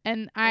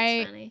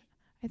I funny.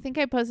 I think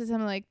I posted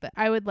something like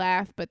I would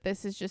laugh, but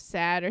this is just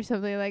sad or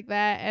something like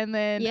that. And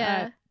then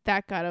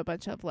that got a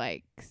bunch of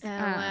likes. Oh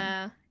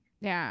wow.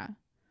 Yeah.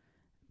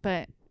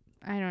 But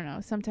I don't know.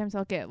 Sometimes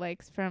I'll get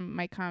likes from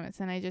my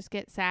comments and I just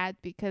get sad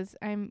because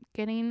I'm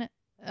getting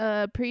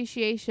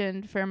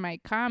appreciation for my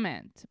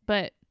comment.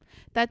 But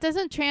that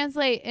doesn't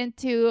translate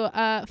into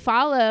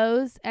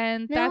follows,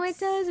 and no, it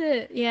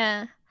doesn't.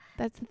 Yeah.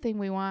 That's the thing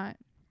we want.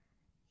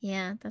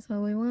 Yeah, that's what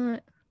we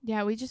want.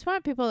 Yeah, we just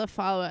want people to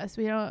follow us.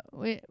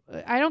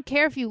 I don't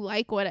care if you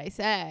like what I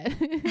said.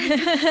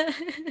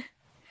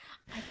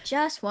 I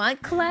just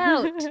want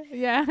clout.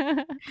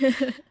 Yeah.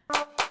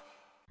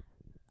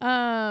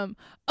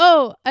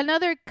 Oh,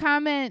 another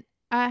comment.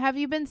 Have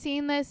you been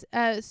seeing this?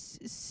 Suicism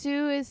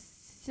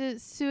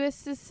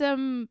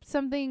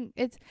something.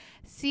 It's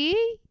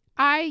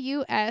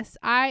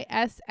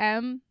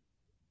CIUSISM.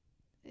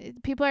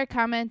 People are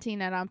commenting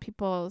it on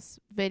people's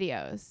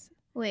videos.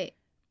 Wait,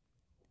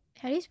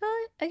 how do you spell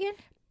it again?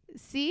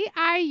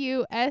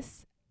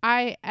 CIUSISM.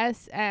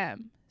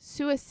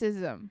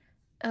 Suicism.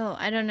 Oh,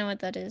 I don't know what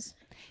that is.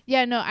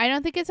 Yeah, no, I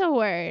don't think it's a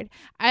word.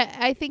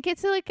 I think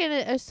it's like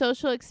a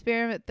social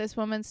experiment this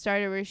woman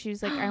started where she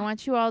was like, I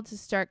want you all to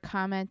start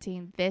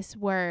commenting this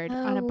word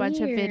on a bunch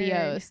of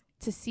videos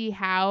to see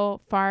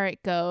how far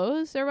it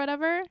goes or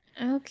whatever.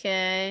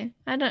 Okay.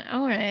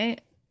 All right.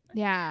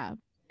 Yeah.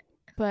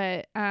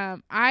 But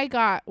I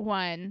got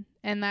one,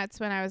 and that's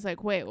when I was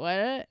like, wait,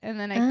 what? And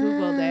then I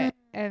Googled it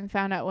and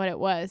found out what it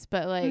was.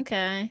 But like,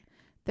 okay.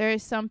 There are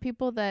some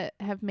people that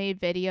have made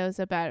videos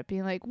about it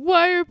being like,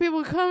 why are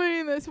people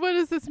commenting this? What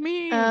does this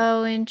mean?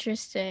 Oh,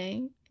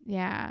 interesting.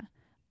 Yeah.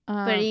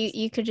 But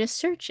you could just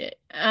search it.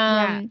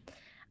 Yeah.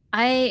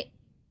 I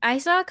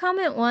saw a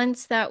comment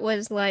once that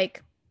was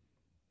like,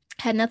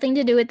 had nothing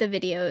to do with the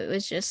video. It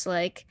was just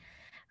like,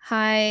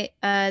 hi,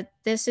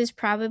 this is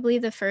probably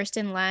the first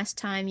and last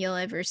time you'll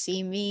ever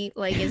see me.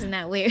 Like, isn't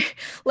that weird?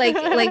 like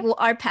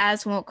our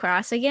paths won't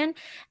cross again.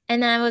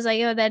 And I was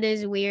like, oh, that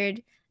is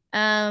weird.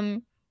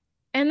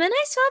 And then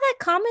I saw that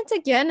comment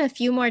again a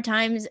few more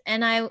times,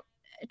 and I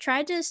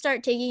tried to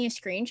start taking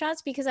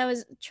screenshots because I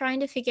was trying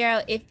to figure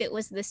out if it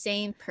was the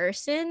same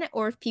person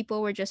or if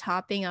people were just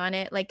hopping on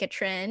it like a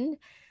trend.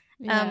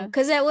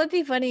 Because that would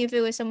be funny if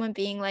it was someone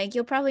being like,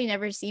 you'll probably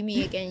never see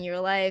me again in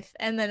your life,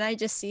 and then I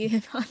just see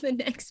him on the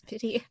next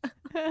video.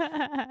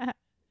 That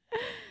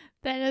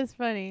is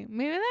funny.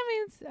 Maybe that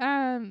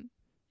means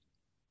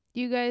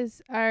you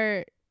guys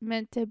are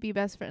meant to be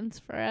best friends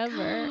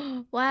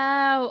forever.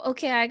 Wow.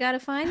 Okay, I gotta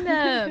find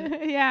them.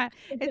 Yeah,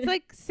 it's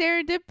like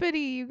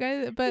serendipity, you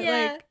guys, but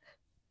yeah.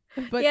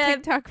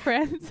 TikTok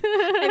friends.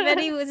 I bet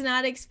he was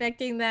not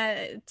expecting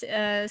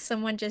that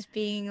someone just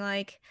being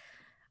like,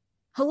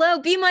 hello,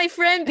 be my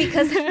friend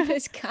because of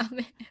this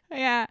comment.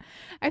 Yeah,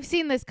 I've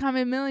seen this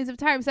comment millions of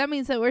times. That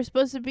means that we're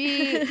supposed to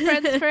be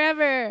friends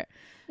forever.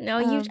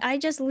 No, I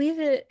just leave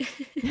it.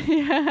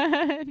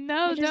 Yeah,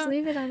 no, I just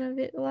leave it on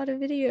a lot of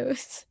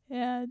videos.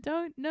 Yeah,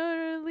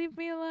 no, leave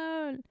me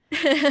alone.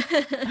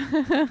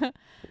 I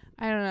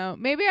don't know.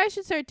 Maybe I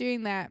should start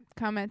doing that,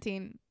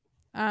 commenting.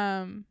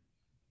 I've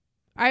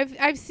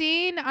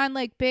seen on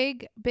like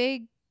big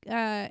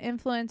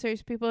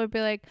influencers, people would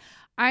be like,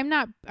 I'm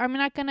not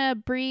gonna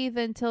breathe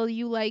until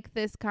you like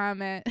this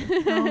comment.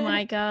 Oh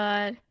my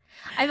god.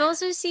 I've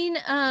also seen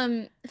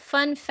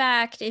fun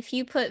fact. If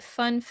you put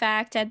fun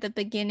fact at the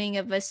beginning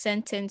of a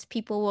sentence,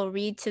 people will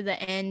read to the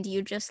end,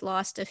 you just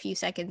lost a few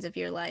seconds of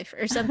your life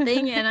or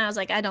something. And I was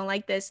like, I don't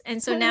like this.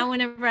 And so now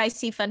whenever I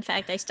see fun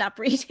fact, I stop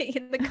reading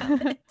in the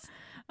comments.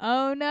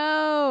 Oh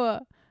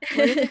no.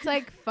 What if it's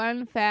like,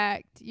 fun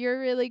fact, you're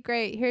really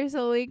great, here's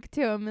a link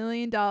to $1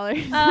 million.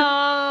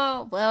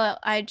 Oh, well,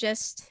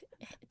 it's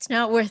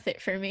not worth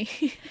it for me.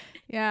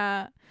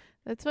 Yeah.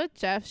 That's what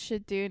Jeff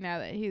should do now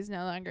that he's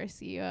no longer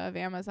CEO of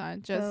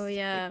Amazon. Just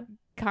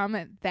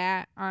comment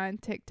that on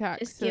TikTok.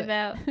 Just give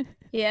out.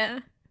 Yeah.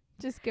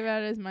 Just give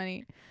out his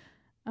money.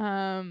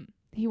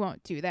 He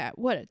won't do that.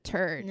 What a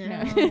turd.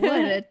 No,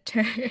 what a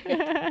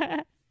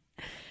turd.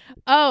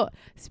 Oh,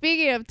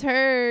 speaking of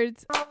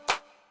turds, I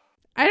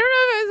don't know if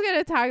I was going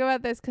to talk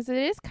about this because it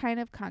is kind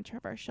of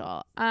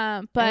controversial.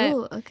 But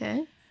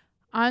okay.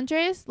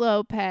 Andres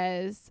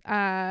Lopez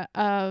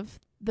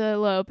of the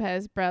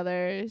Lopez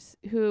brothers,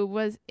 who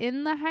was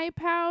in the Hype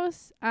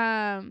House,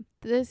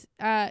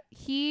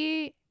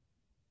 he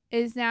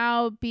is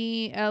now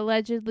being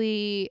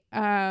allegedly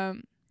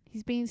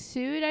he's being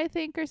sued, I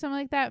think, or something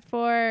like that,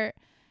 for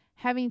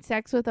having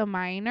sex with a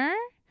minor.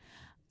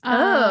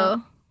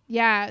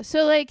 Yeah,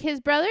 so like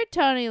his brother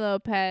Tony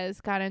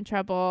Lopez got in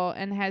trouble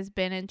and has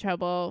been in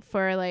trouble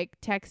for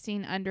like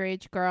texting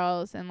underage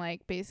girls and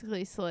like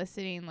basically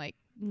soliciting like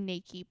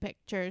naked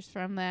pictures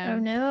from them. Oh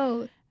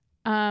no.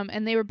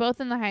 And they were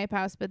both in the Hype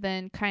House, but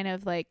then kind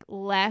of like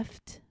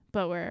left,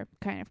 but were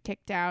kind of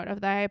kicked out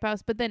of the Hype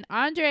House. But then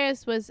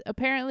Andres was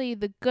apparently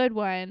the good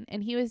one,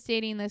 and he was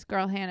dating this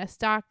girl, Hannah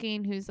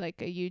Stocking, who's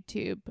like a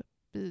YouTube,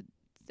 I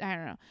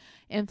don't know,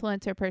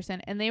 influencer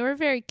person. And they were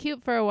very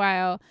cute for a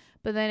while,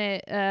 but then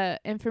it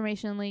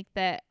information leaked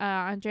that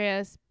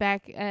Andreas,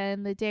 back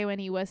in the day when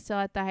he was still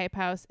at the Hype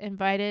House,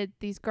 invited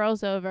these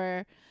girls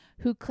over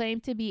who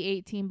claimed to be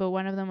 18, but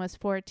one of them was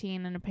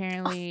 14, and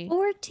apparently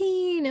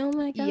 14. Oh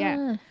my god.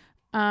 Yeah.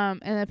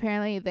 And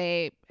apparently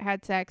they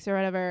had sex or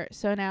whatever.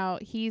 So now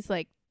he's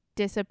like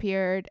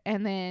disappeared,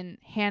 and then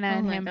Hannah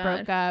and him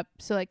broke up.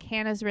 So like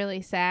Hannah's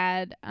really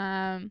sad.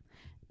 And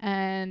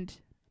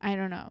I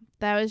don't know.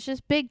 That was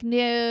just big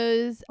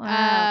news.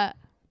 Wow.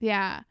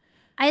 Yeah.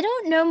 I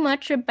don't know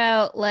much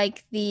about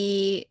like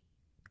the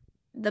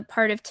the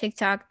part of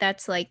TikTok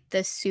that's like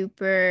the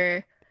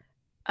super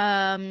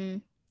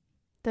um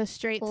The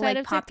straight side like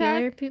of TikTok?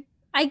 popular people.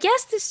 I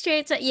guess the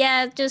straight side,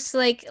 yeah, just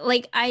like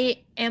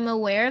I am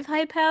aware of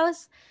Hype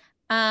House,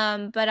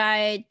 but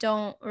I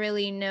don't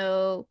really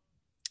know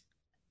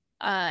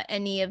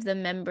any of the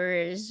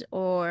members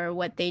or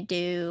what they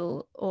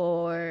do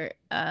or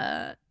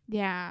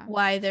Yeah.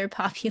 why they're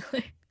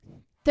popular.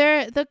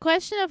 The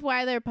question of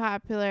why they're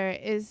popular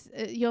is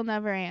you'll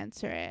never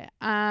answer it.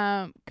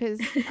 Cuz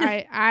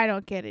I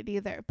don't get it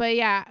either. But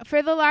yeah,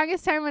 for the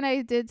longest time when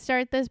I did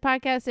start this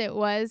podcast, it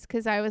was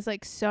cuz I was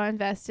like so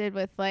invested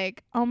with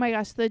like, oh my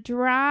gosh, the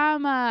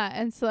drama.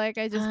 And so like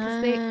I just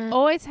cuz they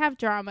always have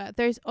drama.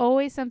 There's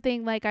always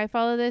something. Like I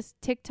follow this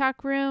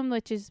TikTok room,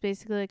 which is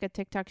basically like a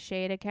TikTok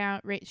shade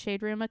account,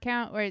 shade room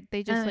account, where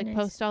they just like nice.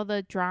 post all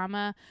the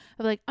drama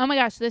of like, oh my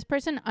gosh, this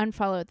person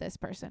unfollowed this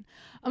person.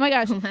 Oh my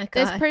gosh, Oh my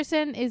this God.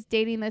 person is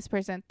dating this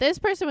person. This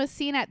person was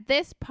seen at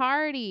this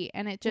party,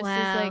 and it just is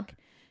Wow. like,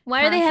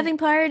 Why are they constant- having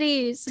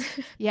parties?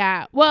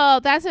 yeah. Well,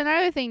 that's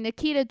another thing.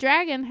 Nikita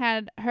Dragon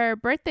had her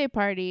birthday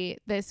party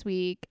this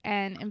week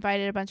and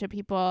invited a bunch of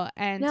people,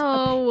 and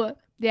No.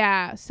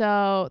 yeah.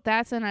 So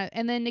that's another.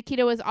 And then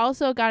Nikita was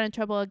also got in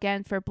trouble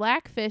again for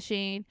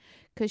blackfishing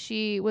because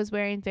she was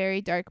wearing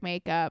very dark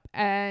makeup,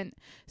 and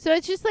so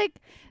it's just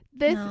like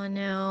this. Oh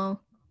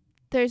no.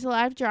 There's a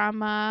lot of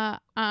drama.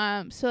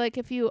 So like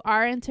if you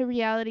are into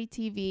reality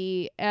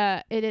TV,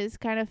 it is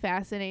kind of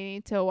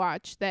fascinating to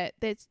watch that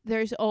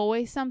there's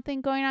always something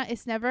going on.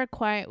 It's never a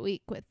quiet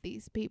week with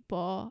these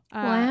people.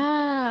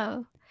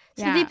 Wow.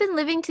 So yeah. they've been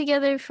living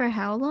together for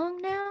how long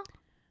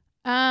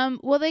now?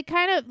 Well, they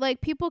kind of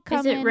like people come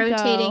Is it and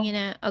rotating go. in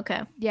a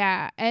okay.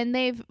 Yeah, and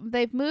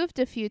they've moved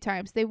a few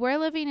times. They were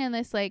living in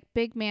this like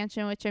big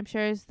mansion, which I'm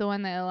sure is the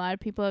one that a lot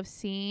of people have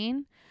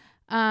seen.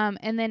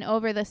 And then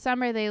over the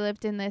summer they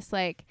lived in this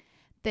like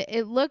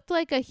it looked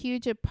like a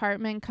huge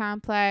apartment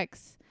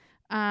complex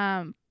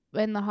in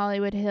the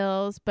Hollywood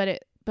Hills, but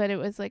it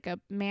was like a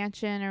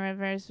mansion or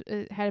whatever.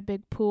 It had a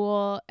big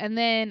pool. And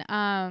then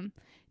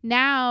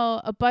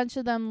now a bunch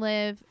of them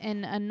live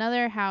in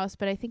another house,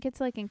 but I think it's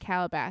like in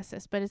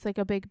Calabasas, but it's like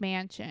a big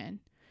mansion.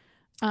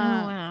 Oh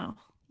wow.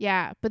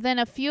 Yeah, but then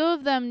a few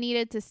of them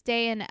needed to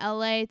stay in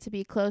LA to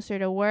be closer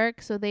to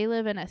work, so they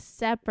live in a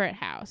separate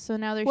house. So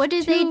now there's What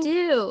did they two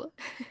do?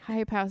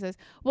 Hype houses.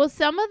 Well,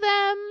 some of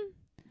them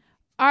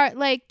are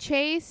like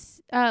Chase,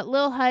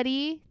 Lil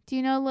Huddy. Do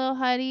you know Lil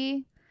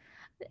Huddy?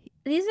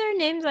 These are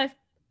names I've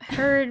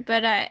heard,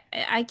 but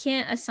I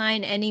can't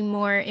assign any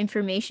more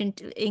information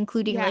to,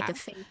 including like Yeah. a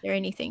face or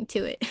anything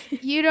to it.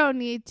 You don't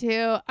need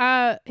to.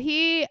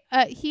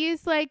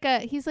 He's like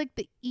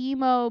the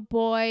emo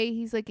boy.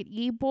 He's like an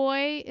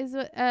e-boy is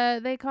what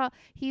they call.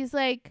 He's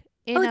like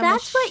in Oh, a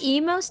that's what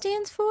emo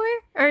stands for?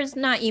 Or is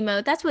not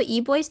emo. That's what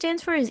e-boy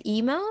stands for is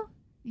emo?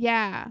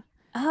 Yeah.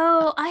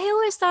 Oh, I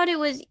always thought it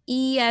was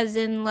E as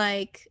in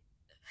like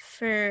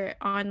for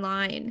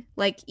online,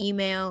 like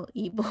email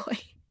e-boy.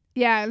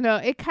 Yeah, no,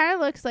 it kind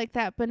of looks like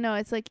that, but no,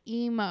 it's like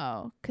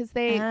emo because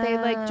they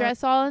like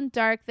dress all in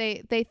dark.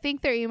 They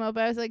think they're emo,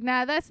 but I was like,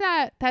 nah, that's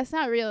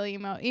not real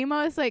emo.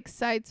 Emo is like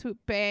side swoop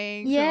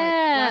bangs, and,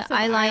 Yeah,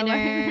 like, lots of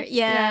eyeliner.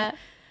 Yeah.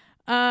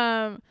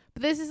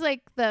 But this is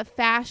like the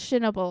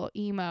fashionable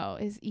emo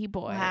is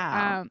e-boy.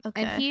 Wow, And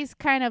okay. he's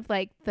kind of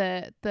like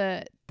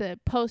the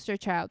poster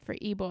child for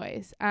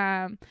e-boys.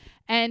 And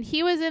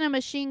he was in a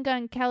Machine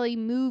Gun Kelly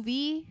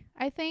movie,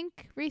 I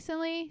think,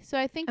 recently. So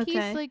I think he's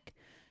Okay. like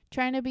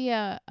trying to be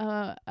an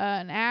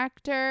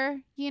actor,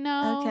 you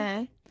know.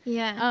 Okay.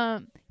 Yeah.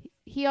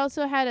 He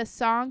also had a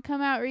song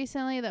come out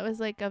recently that was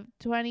like a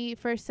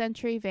 21st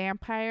century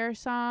vampire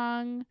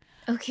song.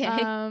 Okay.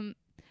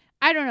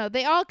 I don't know.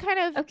 They all kind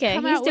of Okay,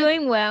 come he's out with,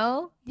 doing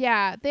well.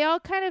 yeah, they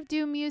all kind of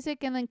do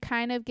music and then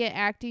kind of get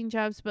acting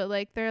jobs, but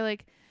like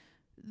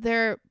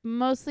they're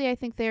mostly, I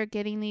think they're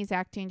getting these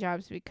acting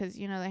jobs because,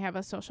 you know, they have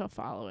a social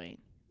following.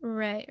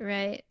 Right,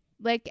 right.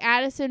 Like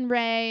Addison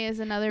Rae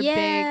is another big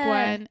Yeah.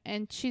 one,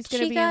 and she's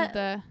gonna She be got- in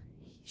the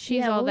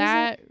She's Yeah, All what was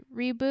That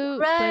reboot.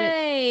 But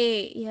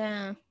Right.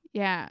 Yeah.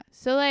 yeah,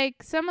 so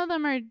like some of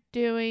them are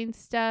doing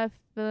stuff,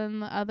 but then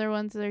the other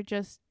ones are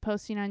just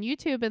posting on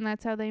YouTube, and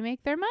that's how they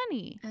make their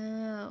money.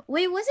 Oh,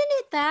 wait, wasn't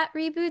it that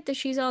reboot, the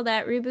She's All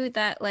That reboot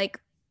that like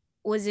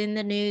was in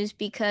the news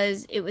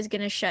because it was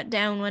going to shut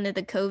down one of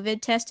the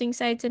COVID testing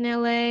sites in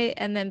LA,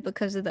 and then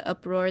because of the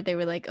uproar they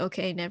were like,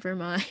 "Okay, never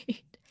mind."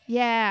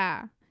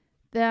 Yeah.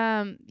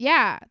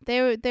 They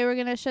were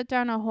gonna shut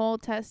down a whole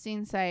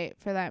testing site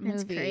for that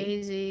That's movie.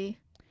 crazy.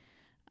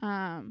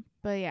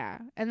 But yeah,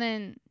 and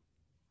then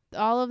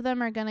all of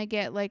them are gonna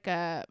get like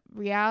a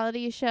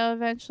reality show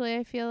eventually.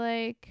 I feel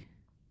like,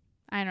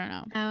 I don't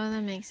know. Oh,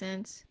 that makes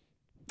sense.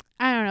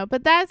 I don't know,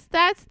 but that's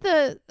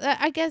the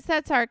I guess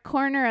that's our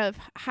corner of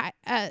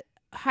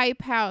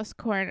Hype House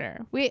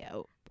corner. We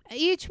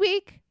each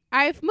week.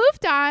 I've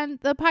moved on.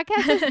 The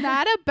podcast is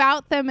not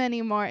about them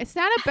anymore. It's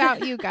not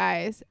about you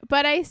guys,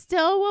 but I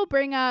still will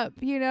bring up,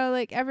 you know,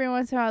 like every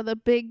once in a while the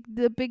big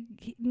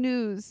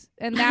news,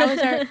 and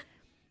that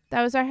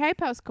was our Hype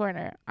House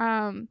corner.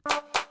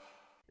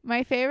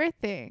 My favorite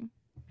thing.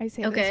 I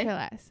say this Okay. for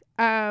last.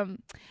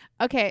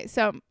 Okay,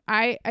 so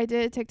I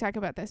did a TikTok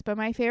about this, but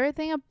my favorite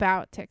thing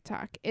about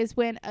TikTok is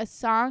when a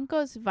song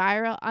goes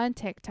viral on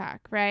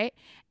TikTok, right?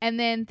 And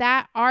then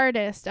that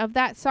artist of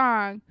that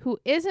song who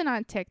isn't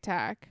on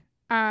TikTok,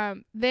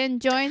 then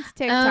joins Oh,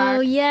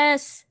 TikTok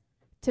yes.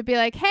 to be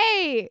like,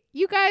 "Hey,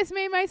 you guys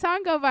made my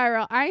song go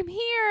viral. I'm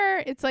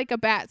here." It's like a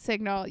bat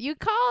signal. You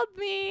called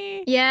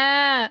me.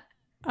 Yeah.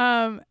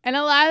 And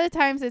a lot of the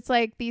times it's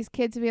like these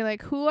kids be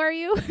like, "Who are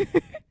you?"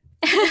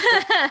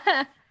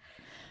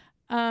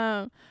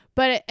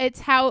 But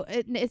it's how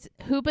it's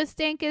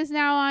Hoobastank is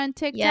now on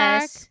TikTok.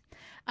 Yes.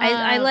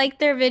 I like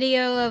their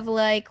video of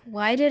like,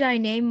 why did I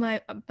name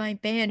my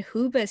band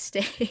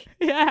Hoobastank?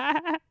 Yeah.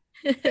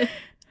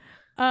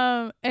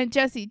 And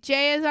Jessie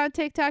J is on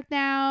TikTok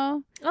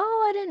now.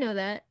 Oh, I didn't know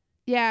that.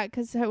 Yeah,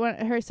 because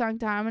her song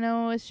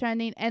Domino was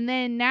trending. And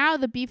then now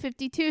the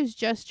B-52s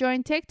just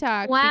joined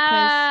TikTok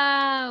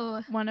Wow.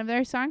 because one of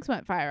their songs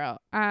went viral.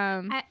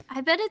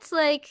 I bet it's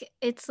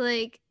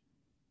like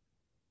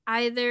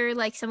either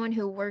like someone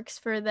who works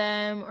for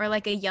them or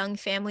like a young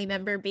family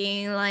member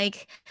being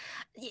like,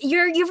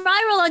 you're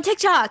viral on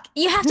TikTok.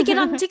 You have to get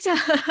on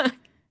TikTok.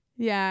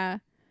 Yeah.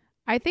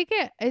 I think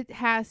it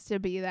has to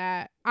be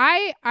that.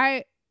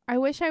 I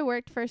wish I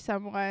worked for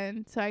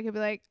someone so I could be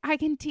like, I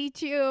can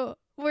teach you.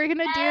 We're going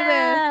to do this.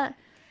 Yeah.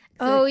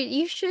 So- Oh,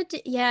 you should.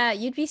 Yeah,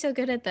 you'd be so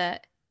good at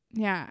that.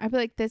 Yeah, I'd be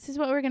like, this is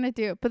what we're going to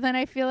do. But then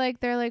I feel like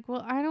they're like,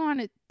 well, I don't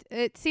want to.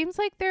 It seems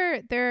like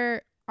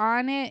they're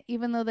on it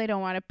even though they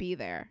don't want to be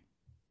there.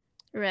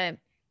 Right.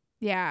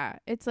 Yeah,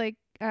 it's like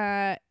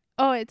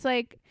it's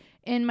like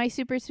in My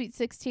Super Sweet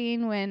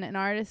 16 when an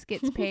artist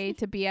gets paid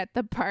to be at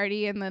the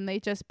party and then they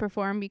just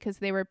perform because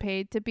they were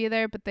paid to be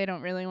there but they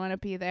don't really want to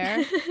be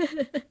there.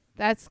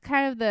 That's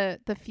kind of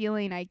the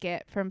feeling I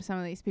get from some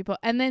of these people.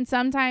 And then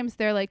sometimes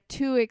they're like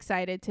too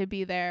excited to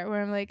be there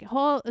where I'm like,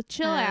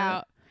 chill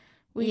out.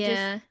 We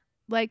just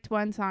liked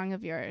one song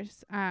of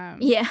yours.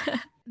 Yeah.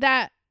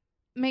 That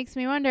makes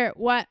me wonder,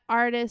 what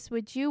artists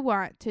would you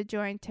want to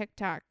join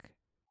TikTok?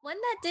 One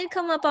that did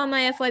come up on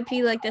my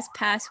FYP like this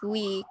past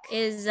week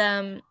is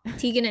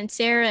Tegan and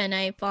Sarah, and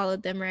I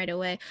followed them right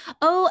away.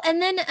 Oh,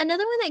 and then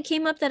another one that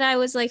came up that I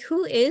was like,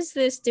 who is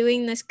this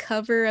doing this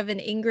cover of an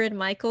Ingrid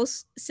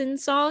Michaelson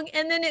song?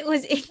 And then it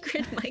was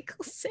Ingrid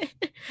Michaelson.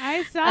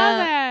 I saw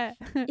that.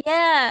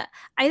 Yeah.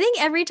 I think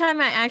every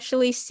time I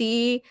actually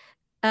see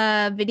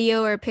a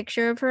video or a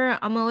picture of her,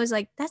 I'm always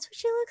like, that's what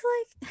she looks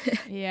like.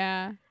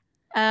 Yeah.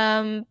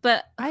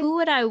 But who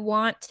would I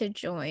want to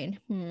join?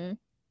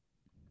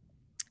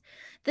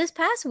 This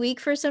past week,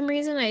 for some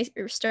reason, I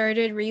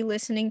started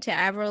re-listening to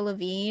Avril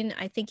Lavigne.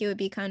 I think it would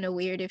be kind of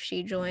weird if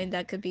she joined.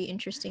 That could be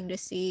interesting to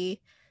see.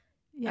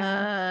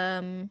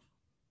 Yeah.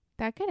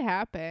 That could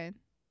happen.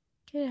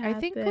 I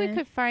think we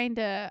could find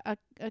a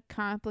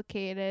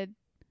complicated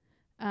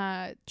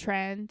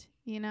trend,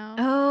 you know?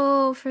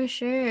 Oh, for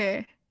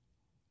sure.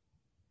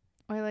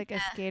 Or like a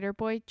skater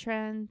boy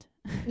trend.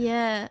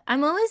 Yeah.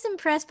 I'm always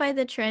impressed by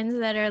the trends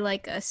that are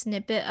like a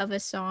snippet of a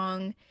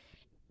song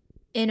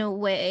in a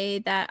way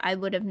that I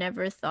would have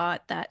never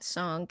thought that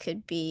song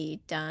could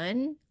be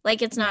done.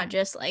 Like, it's not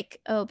just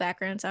like, oh,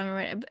 background song or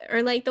whatever.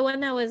 Or like the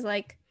one that was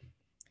like,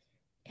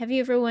 have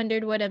you ever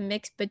wondered what a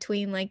mix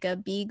between like a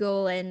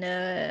beagle and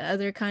a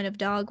other kind of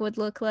dog would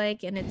look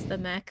like? And it's the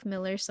Mac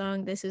Miller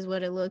song, This Is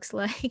What It Looks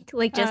Like.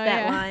 Like just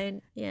that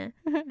line. Yeah.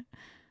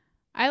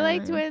 I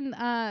liked when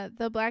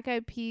the Black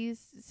Eyed Peas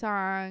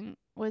song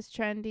was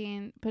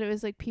trending, but it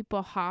was like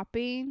people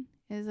hopping.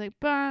 It was like,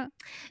 bah,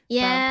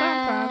 yeah.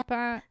 bah, bah,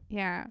 bah, bah.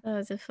 Yeah. That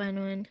was a fun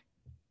one.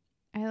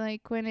 I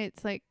like when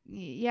it's like,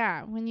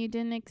 when you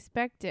didn't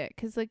expect it.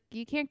 Because, like,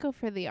 you can't go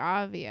for the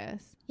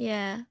obvious.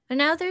 Yeah. And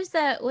now there's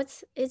that,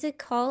 is it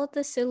called?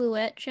 The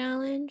silhouette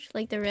challenge?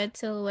 Like the red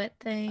silhouette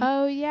thing?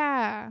 Oh,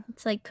 yeah.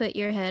 It's like, put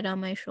your head on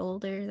my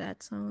shoulder,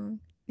 that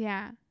song.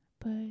 Yeah.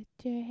 Put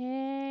your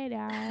head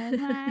on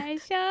my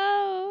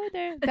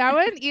shoulder. That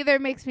one either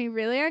makes me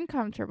really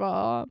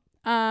uncomfortable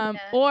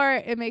or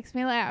it makes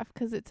me laugh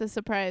because it's a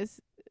surprise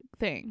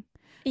thing.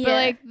 Yeah. But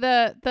like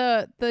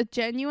the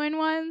genuine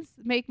ones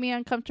make me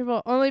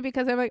uncomfortable only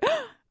because I'm like,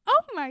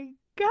 oh my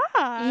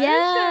gosh.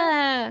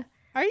 Yeah.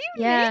 Are you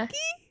naked?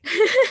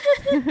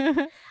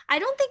 I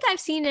don't think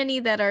I've seen any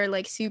that are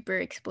like super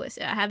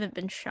explicit. I haven't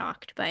been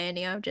shocked by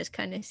any. I've just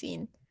kind of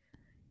seen.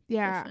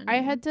 Yeah,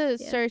 I had to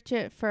search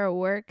it for a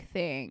work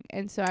thing,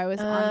 and so I was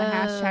on the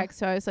hashtag,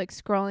 so I was like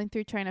scrolling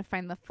through trying to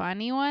find the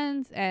funny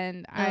ones,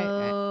 and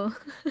I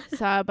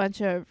saw a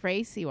bunch of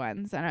racy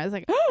ones, and I was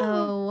like,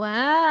 oh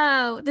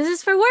wow, this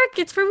is for work.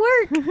 It's for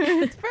work.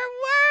 It's for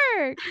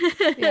work.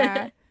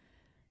 Yeah.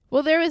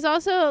 Well, there was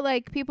also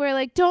like people are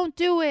like, don't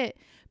do it.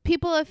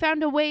 People have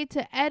found a way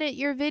to edit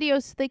your video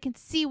so they can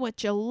see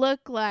what you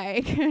look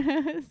like.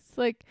 It's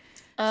like,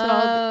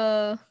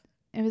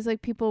 it was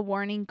like people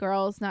warning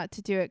girls not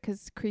to do it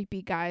because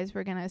creepy guys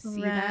were gonna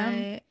see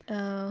them.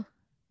 Oh.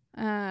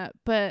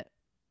 But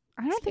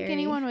I don't think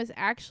anyone was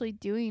actually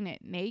doing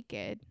it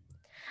naked.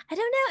 I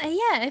don't know.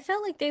 Yeah, I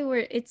felt like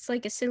it's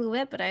like a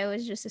silhouette, but I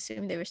always just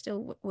assumed they were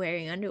still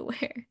wearing underwear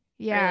or like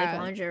Yeah.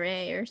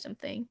 lingerie or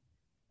something.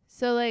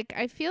 So like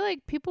I feel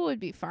like people would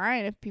be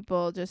fine if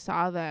people just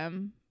saw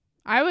them.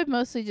 I would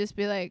mostly just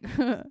be like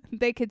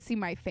they could see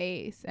my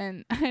face,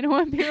 and I don't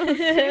want people to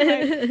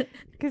see my,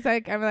 because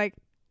like I'm like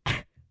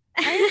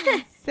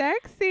I'm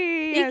sexy.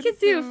 You and could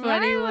do a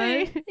funny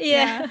smiley. one.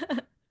 Yeah.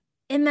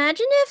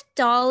 Imagine if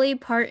Dolly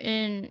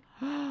Parton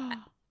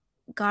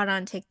got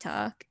on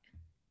TikTok.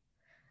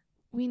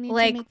 We need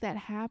Like, to make that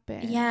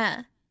happen.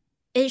 Yeah.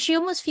 She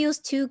almost feels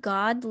too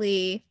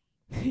godly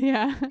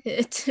Yeah.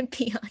 to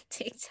be on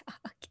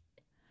TikTok.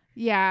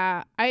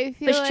 Yeah. I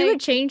feel But she would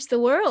change the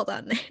world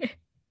on there.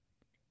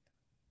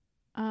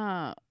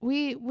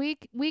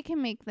 we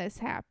can make this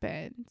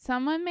happen.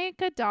 Someone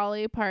make a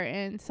Dolly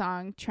Parton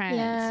song trend so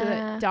Yeah.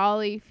 that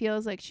Dolly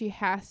feels like she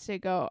has to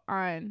go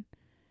on.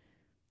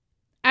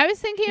 I was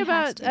thinking She has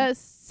about to.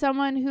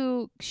 someone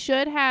who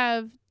should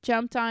have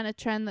jumped on a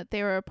trend that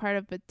they were a part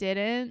of but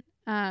didn't.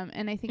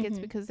 And I think it's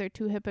Mhm. because they're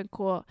too hip and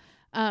cool.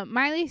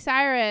 Miley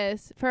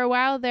Cyrus, for a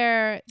while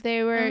there,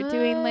 they were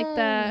doing like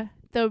the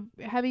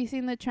have you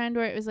seen the trend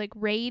where it was like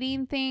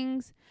rating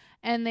things,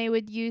 and they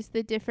would use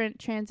the different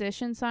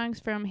transition songs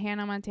from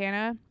Hannah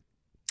Montana,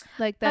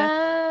 like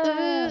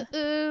the ooh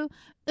ooh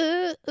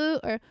ooh ooh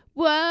or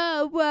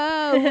whoa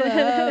whoa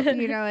whoa,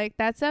 you know, like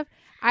that stuff.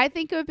 I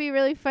think it would be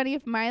really funny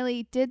if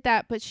Miley did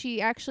that, but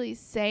she actually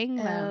sang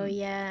them. Oh,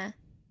 yeah.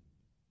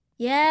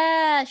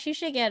 Yeah, she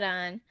should get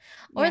on.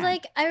 Or Yeah.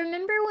 like I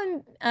remember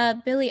when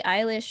Billie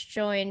Eilish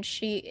joined,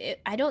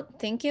 I don't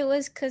think it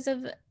was because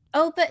of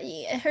but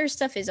her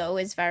stuff is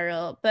always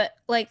viral, but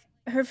like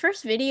her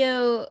first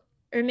video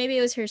or maybe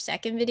it was her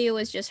second video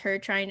was just her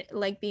trying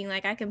like being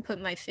like I can put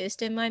my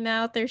fist in my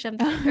mouth or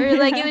something. Or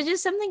like it was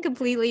just something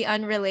completely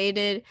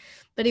unrelated,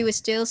 but he was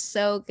still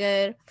so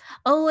good.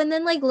 Oh, and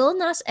then like Lil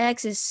Nas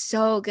X is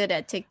so good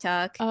at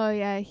TikTok. Oh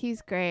yeah,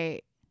 he's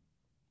great.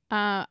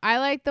 I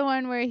like the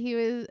one where he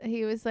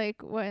was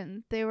like,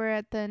 when they were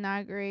at the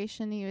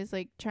inauguration, he was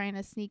like trying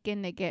to sneak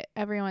in to get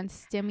everyone's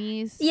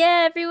stimmies.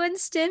 Yeah,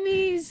 everyone's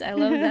stimmies. I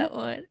love that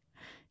one.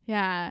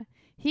 Yeah,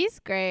 he's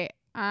great.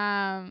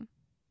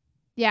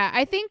 Yeah,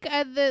 I think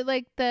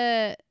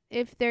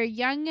if they're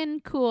young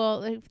and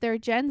cool, if they're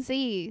Gen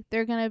Z,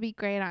 they're gonna be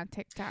great on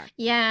TikTok.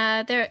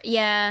 Yeah.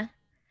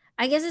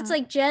 I guess it's Uh.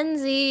 like Gen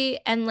Z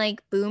and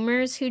like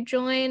boomers who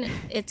join.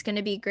 It's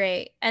gonna be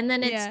great. And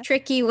then it's Yeah.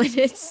 tricky when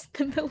it's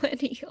the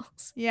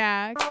millennials.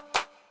 Yeah.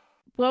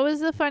 What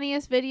was the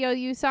funniest video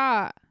you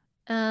saw?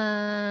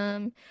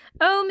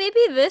 Oh, maybe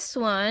this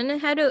one.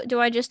 How do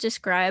I just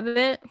describe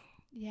it?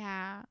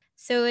 Yeah.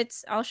 So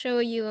I'll show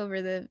you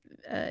over the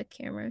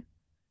camera.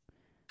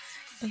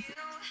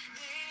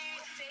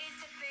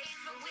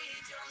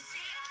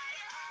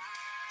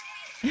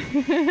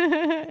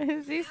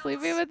 Is he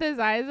sleeping with his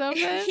eyes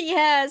open?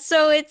 Yeah,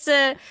 so it's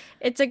a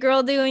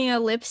girl doing a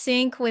lip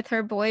sync with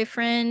her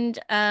boyfriend,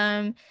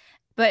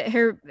 but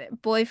her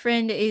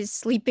boyfriend is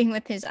sleeping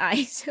with his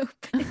eyes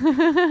open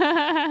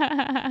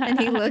and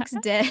he looks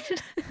dead.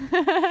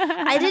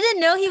 I didn't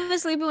know he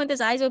was sleeping with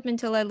his eyes open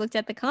until I looked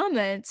at the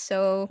comments,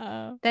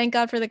 so thank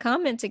God for the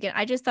comments again.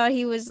 I just thought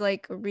he was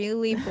like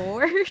really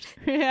bored.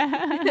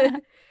 Yeah.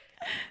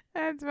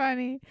 That's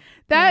funny.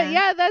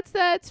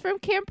 That's from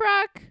Camp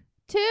Rock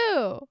 2.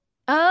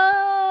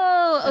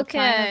 Oh, The okay.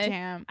 Final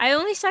Jam. I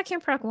only saw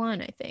Camp Rock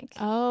 1, I think.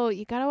 Oh,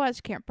 you gotta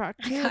watch Camp Rock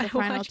 2, I The gotta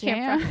Final watch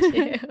Jam. Camp Rock 2.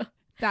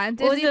 It's on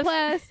What was Disney the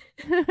Plus.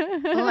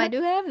 Oh, I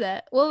do have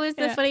that. What was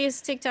the Yeah.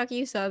 funniest TikTok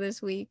you saw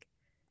this week?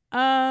 This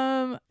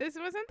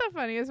wasn't the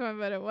funniest one,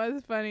 but it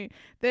was funny.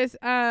 This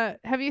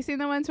have you seen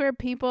the ones where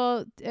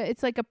people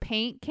it's like a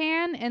paint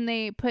can and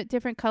they put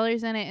different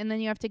colors in it and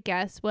then you have to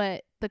guess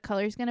what the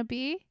color's gonna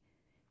be?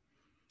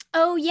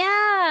 Oh,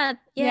 yeah.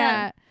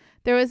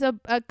 There was a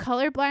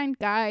colorblind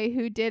guy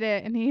who did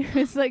it, and he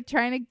was like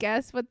trying to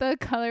guess what the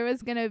color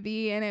was gonna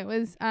be, and it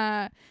was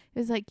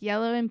like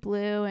yellow and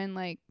blue and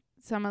like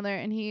some other,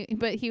 and he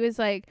was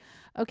like,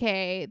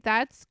 okay,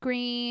 that's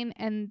green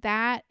and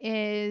that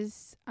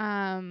is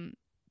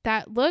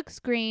that looks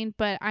green,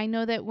 but I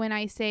know that when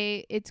I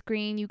say it's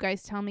green, you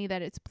guys tell me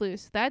that it's blue.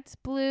 So that's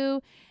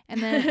blue,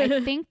 and then I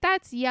think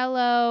that's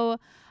yellow.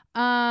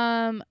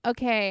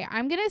 Okay,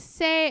 I'm gonna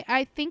say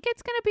I think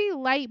it's gonna be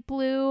light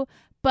blue,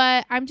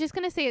 but I'm just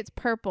gonna say it's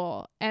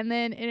purple, and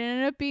then it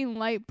ended up being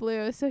light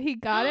blue, so he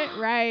got it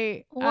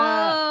right.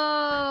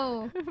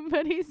 Whoa.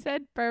 But he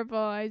said purple.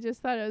 I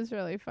just thought it was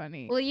really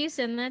funny. Will you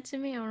send that to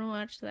me? I want to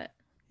watch that.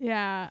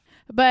 Yeah,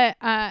 but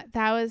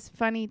that was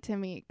funny to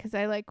me because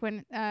I like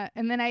when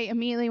and then I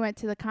immediately went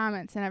to the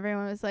comments and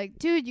everyone was like,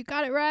 "Dude, you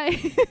got it right."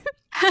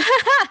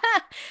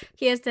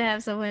 He has to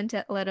have someone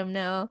to let him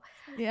know.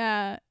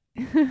 Yeah.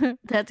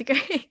 That's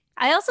great.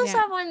 I also Yeah.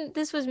 saw one,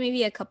 this was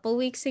maybe a couple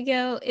weeks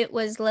ago. It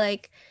was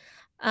like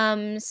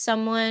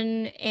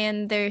someone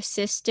and their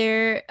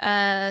sister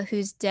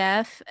who's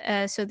deaf.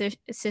 So their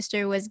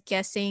sister was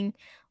guessing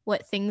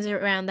what things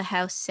around the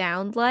house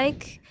sound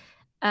like.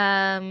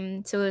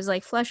 So it was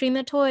like flushing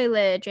the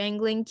toilet,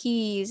 jangling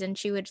keys, and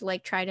she would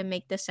like try to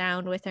make the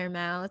sound with her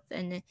mouth.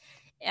 And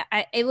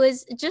it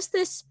was just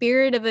the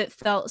spirit of it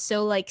felt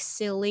so like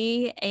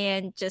silly,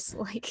 and just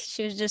like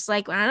she was just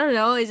like, I don't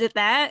know, is it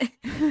that?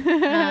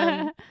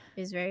 It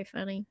was very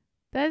funny.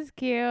 That's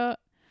cute.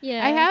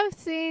 Yeah. I have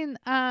seen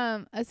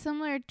a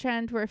similar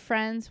trend where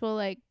friends will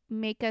like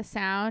make a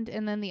sound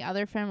and then the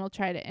other friend will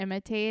try to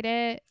imitate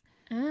it.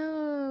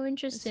 Oh, So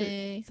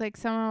interesting. it's like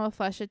someone will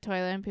flush a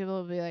toilet and people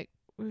will be like,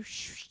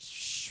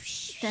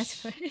 That's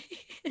funny.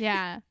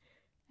 yeah.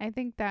 I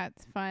think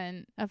that's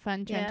fun, a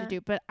fun trend to Yeah.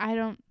 do, but I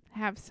don't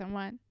have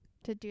someone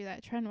to do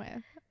that trend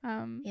with.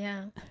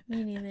 Yeah,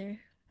 me neither.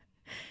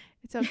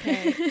 It's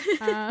okay.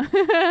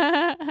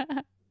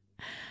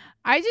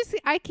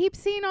 I keep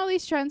seeing all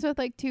these trends with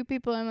like two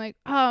people. I'm like,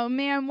 oh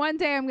man, one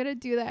day I'm gonna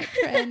do that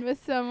trend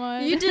with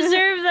someone. You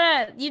deserve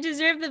that. You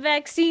deserve the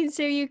vaccine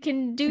so you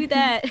can do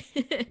that.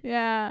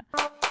 Yeah.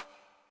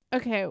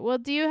 Okay. Well,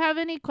 do you have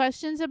any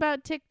questions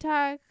about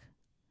TikTok?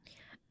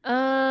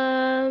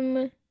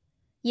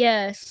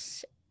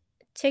 Yes.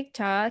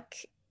 TikTok.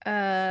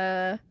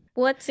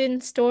 What's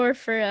in store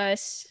for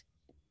us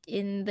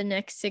in the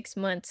next 6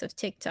 months of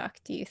TikTok,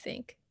 do you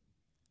think?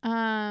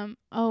 Oh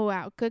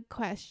wow, good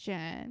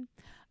question.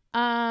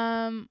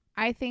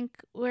 I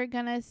think we're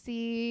gonna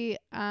see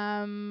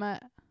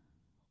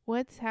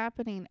what's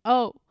happening.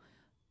 Oh,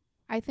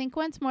 I think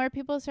once more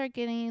people start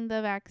getting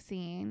the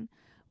vaccine,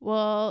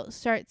 we'll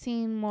start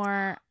seeing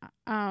more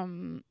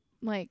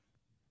like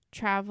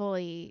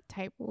travel-y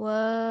type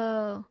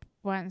Whoa.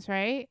 ones,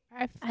 right?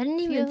 I didn't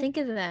even think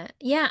of that.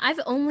 Yeah, I've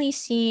only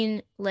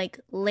seen like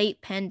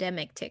late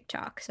pandemic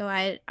TikTok. So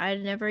I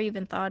never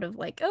even thought of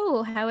like,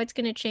 oh, how it's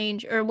gonna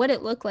change or what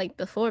it looked like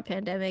before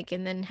pandemic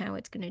and then how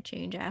it's gonna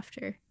change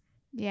after.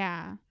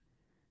 Yeah.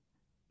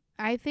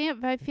 I feel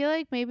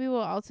like maybe we'll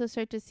also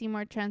start to see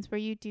more trends where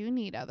you do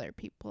need other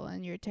people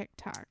in your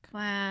TikTok,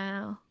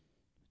 Wow.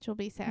 which will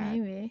be sad.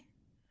 Maybe.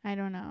 I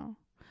don't know.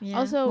 Yeah.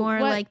 Also, more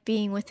what- like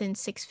being within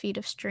 6 feet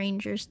of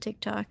strangers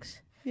TikToks.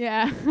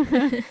 Yeah.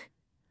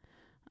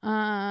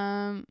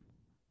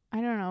 I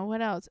don't know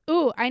what else.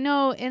 Ooh, I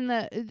know in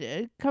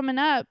the coming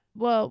up,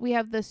 well, we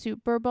have the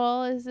Super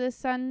Bowl is this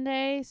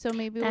Sunday, so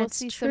maybe we'll That's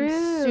see true.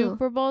 some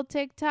Super Bowl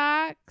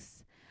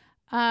TikToks.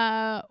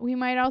 We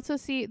might also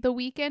see The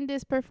Weeknd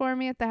is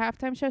performing at the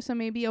halftime show, so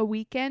maybe a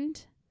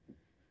Weekend.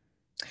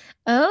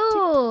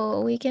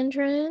 Oh, weekend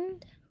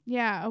trend.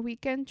 Yeah, a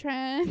Weekend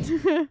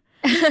trend.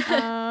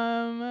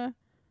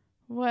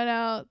 What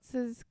else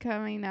is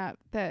coming up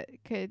that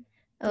could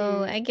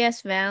Oh, I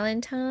guess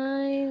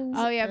Valentine's.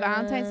 Oh yeah,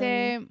 Valentine's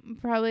Day,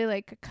 probably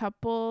like a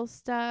couple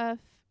stuff.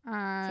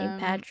 St.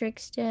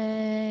 Patrick's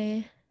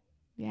Day.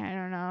 Yeah, I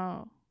don't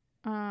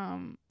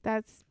know.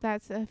 That's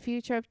a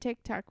future of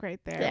TikTok right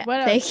there. Yeah,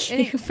 What thank else?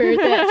 you for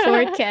that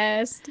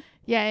forecast.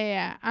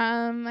 Yeah.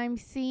 I'm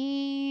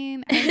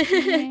seeing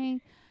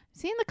seeing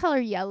the color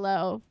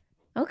yellow.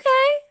 Okay.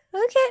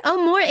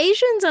 Oh, more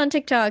Asians on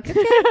TikTok. Okay.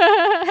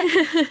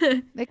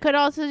 It could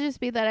also just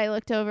be that I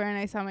looked over and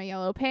I saw my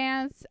yellow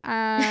pants.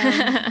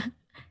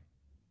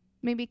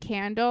 Maybe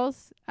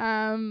candles.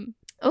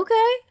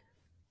 Okay.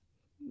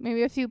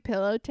 Maybe a few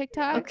pillow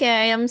TikToks.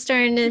 Okay, I'm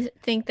starting to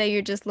think that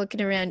you're just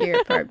looking around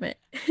your apartment.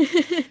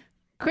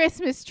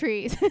 Christmas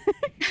trees.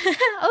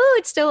 Oh,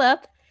 it's still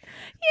up.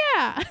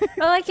 Yeah.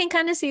 Well, I can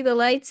kind of see the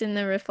lights in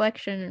the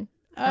reflection in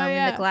the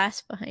Yeah.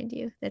 glass behind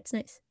you. That's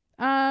nice.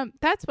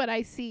 That's what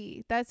I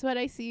see. That's what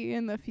I see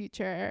in the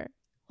future.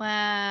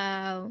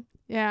 Wow.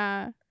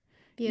 Yeah.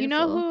 Beautiful. You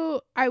know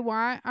who I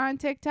want on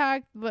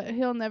TikTok, but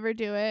he'll never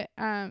do it?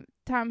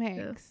 Tom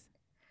Hanks.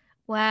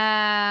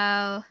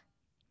 Wow.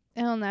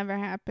 It'll never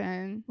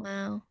happen.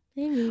 Wow.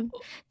 Maybe.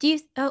 Do you?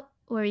 Oh,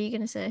 what are you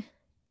gonna say?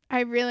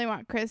 I really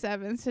want Chris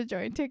Evans to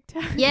join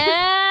TikTok.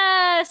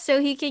 Yeah, so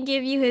he can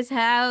give you his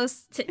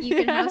house. You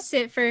can house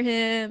sit for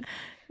him.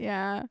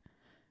 Yeah.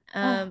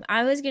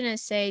 I was gonna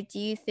say, do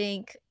you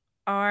think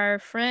our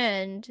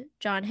friend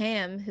John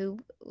Hamm, who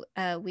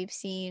we've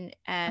seen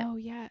at Oh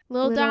yeah.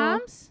 Lil Little-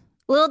 Doms?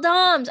 Little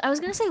Doms, I was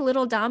gonna say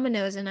Little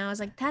Dominoes, and I was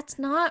like, that's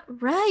not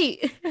right.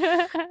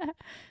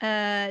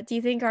 Do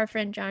you think our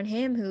friend John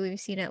Hamm, who we've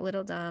seen at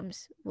Little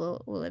Doms,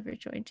 will ever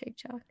join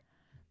TikTok?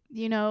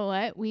 You know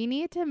what? We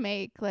need to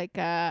make like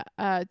a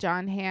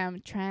John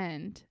Hamm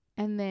trend,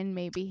 and then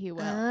maybe he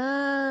will.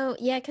 Oh,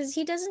 yeah, because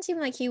he doesn't seem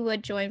like he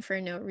would join for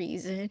no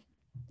reason.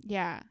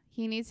 Yeah,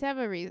 he needs to have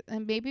a reason.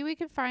 And maybe we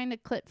could find a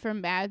clip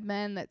from Mad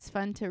Men that's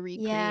fun to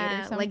recreate or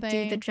Yeah, something. like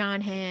do the John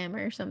Hamm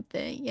or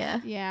something. Yeah,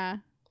 Yeah,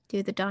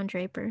 do the Don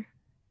Draper.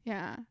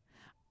 yeah.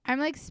 I'm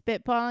like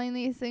spitballing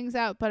these things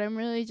out, but I'm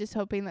really just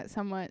hoping that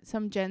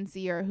some Gen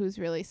Zer who's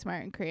really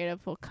smart and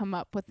creative will come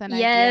up with an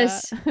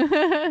Yes.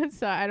 idea.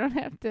 So I don't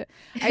have to.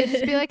 I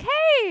just be like,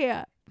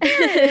 hey,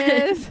 there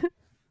it is.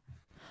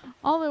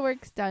 All the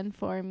work's done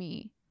for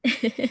me.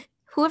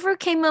 Whoever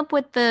came up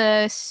with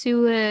the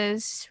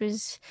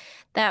was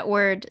that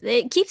word.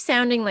 It keeps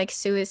sounding like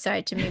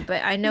suicide to me,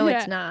 but I know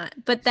it's Yeah. not.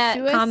 But that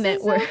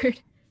comment Suicism? word.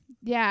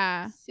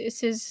 Yeah.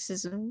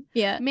 cynicism.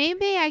 Yeah.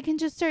 Maybe I can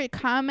just start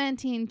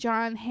commenting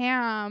John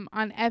Hamm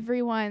on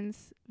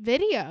everyone's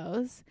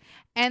videos,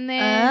 and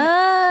then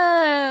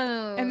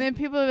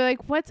people will be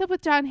like, "What's up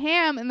with John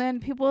Hamm?" And then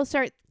people will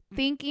start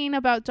thinking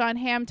about John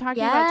Hamm,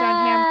 talking about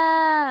John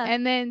Hamm,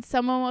 and then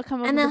someone will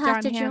come up and with they'll John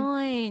have to Hamm.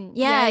 join.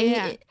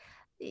 Yeah.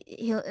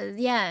 He'll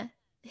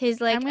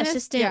his like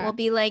assistant yeah. will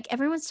be like,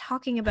 everyone's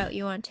talking about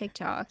you on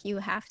TikTok. You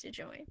have to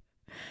join.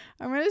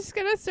 I'm just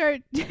gonna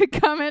start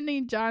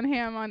commenting John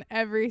Hamm on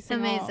every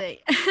single Amazing.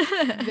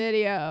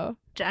 video.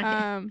 John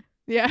Hamm.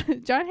 Yeah,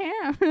 John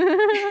Hamm.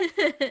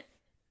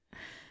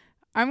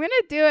 I'm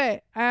gonna do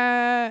it.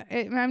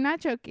 I'm not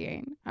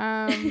joking.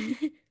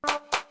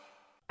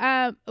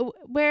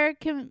 Where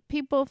can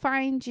people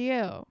find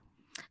you?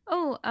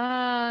 Oh,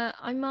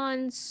 I'm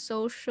on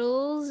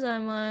socials.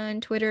 I'm on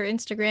Twitter,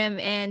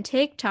 Instagram, and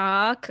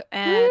TikTok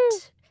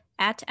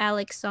at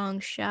Alex Song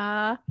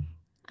Sha.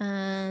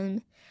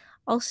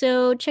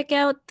 Also check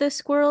out the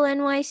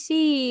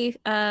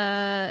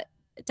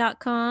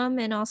squirrelnyc.com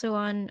and also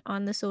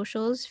on the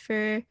socials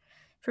for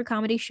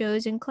comedy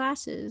shows and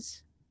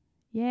classes.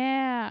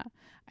 Yeah.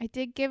 I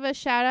did give a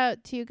shout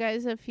out to you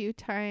guys a few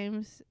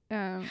times.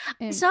 I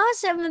saw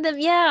some of them,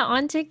 yeah,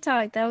 on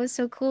TikTok. That was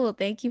so cool.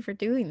 Thank you for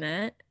doing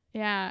that.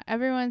 Yeah,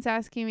 everyone's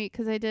asking me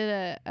because I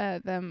did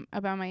them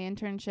about my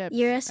internships.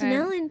 Your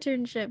SNL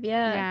internship,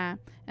 yeah. Yeah,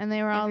 and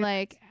they were all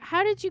like,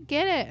 "How did you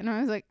get it?" And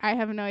I was like, "I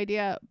have no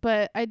idea,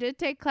 but I did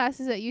take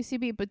classes at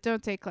UCB, but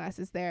don't take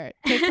classes there.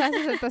 Take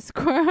classes at the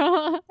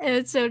Squirrel."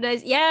 It's so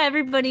nice. Yeah,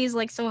 everybody's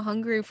like so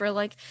hungry for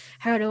like,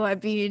 how do I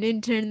be an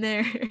intern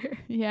there?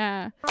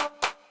 Yeah.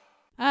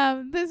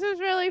 This was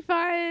really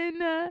fun.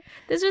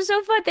 This was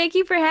so fun. Thank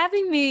you for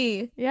having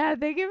me. Yeah,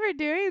 thank you for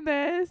doing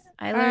this.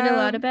 I learned a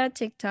lot about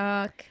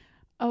TikTok.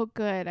 Oh,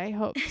 good. I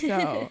hope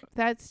so.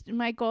 That's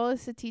my goal,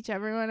 is to teach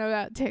everyone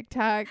about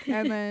TikTok,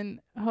 and then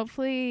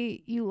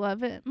hopefully you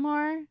love it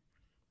more.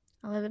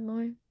 I love it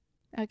more.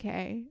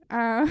 Okay.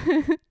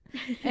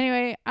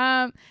 Anyway,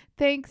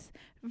 thanks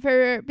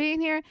for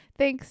being here.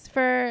 Thanks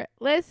for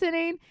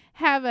listening.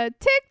 Have a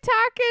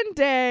TikToking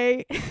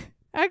day.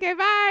 Okay,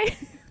 bye.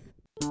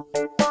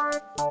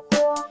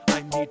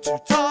 I need to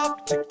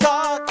talk to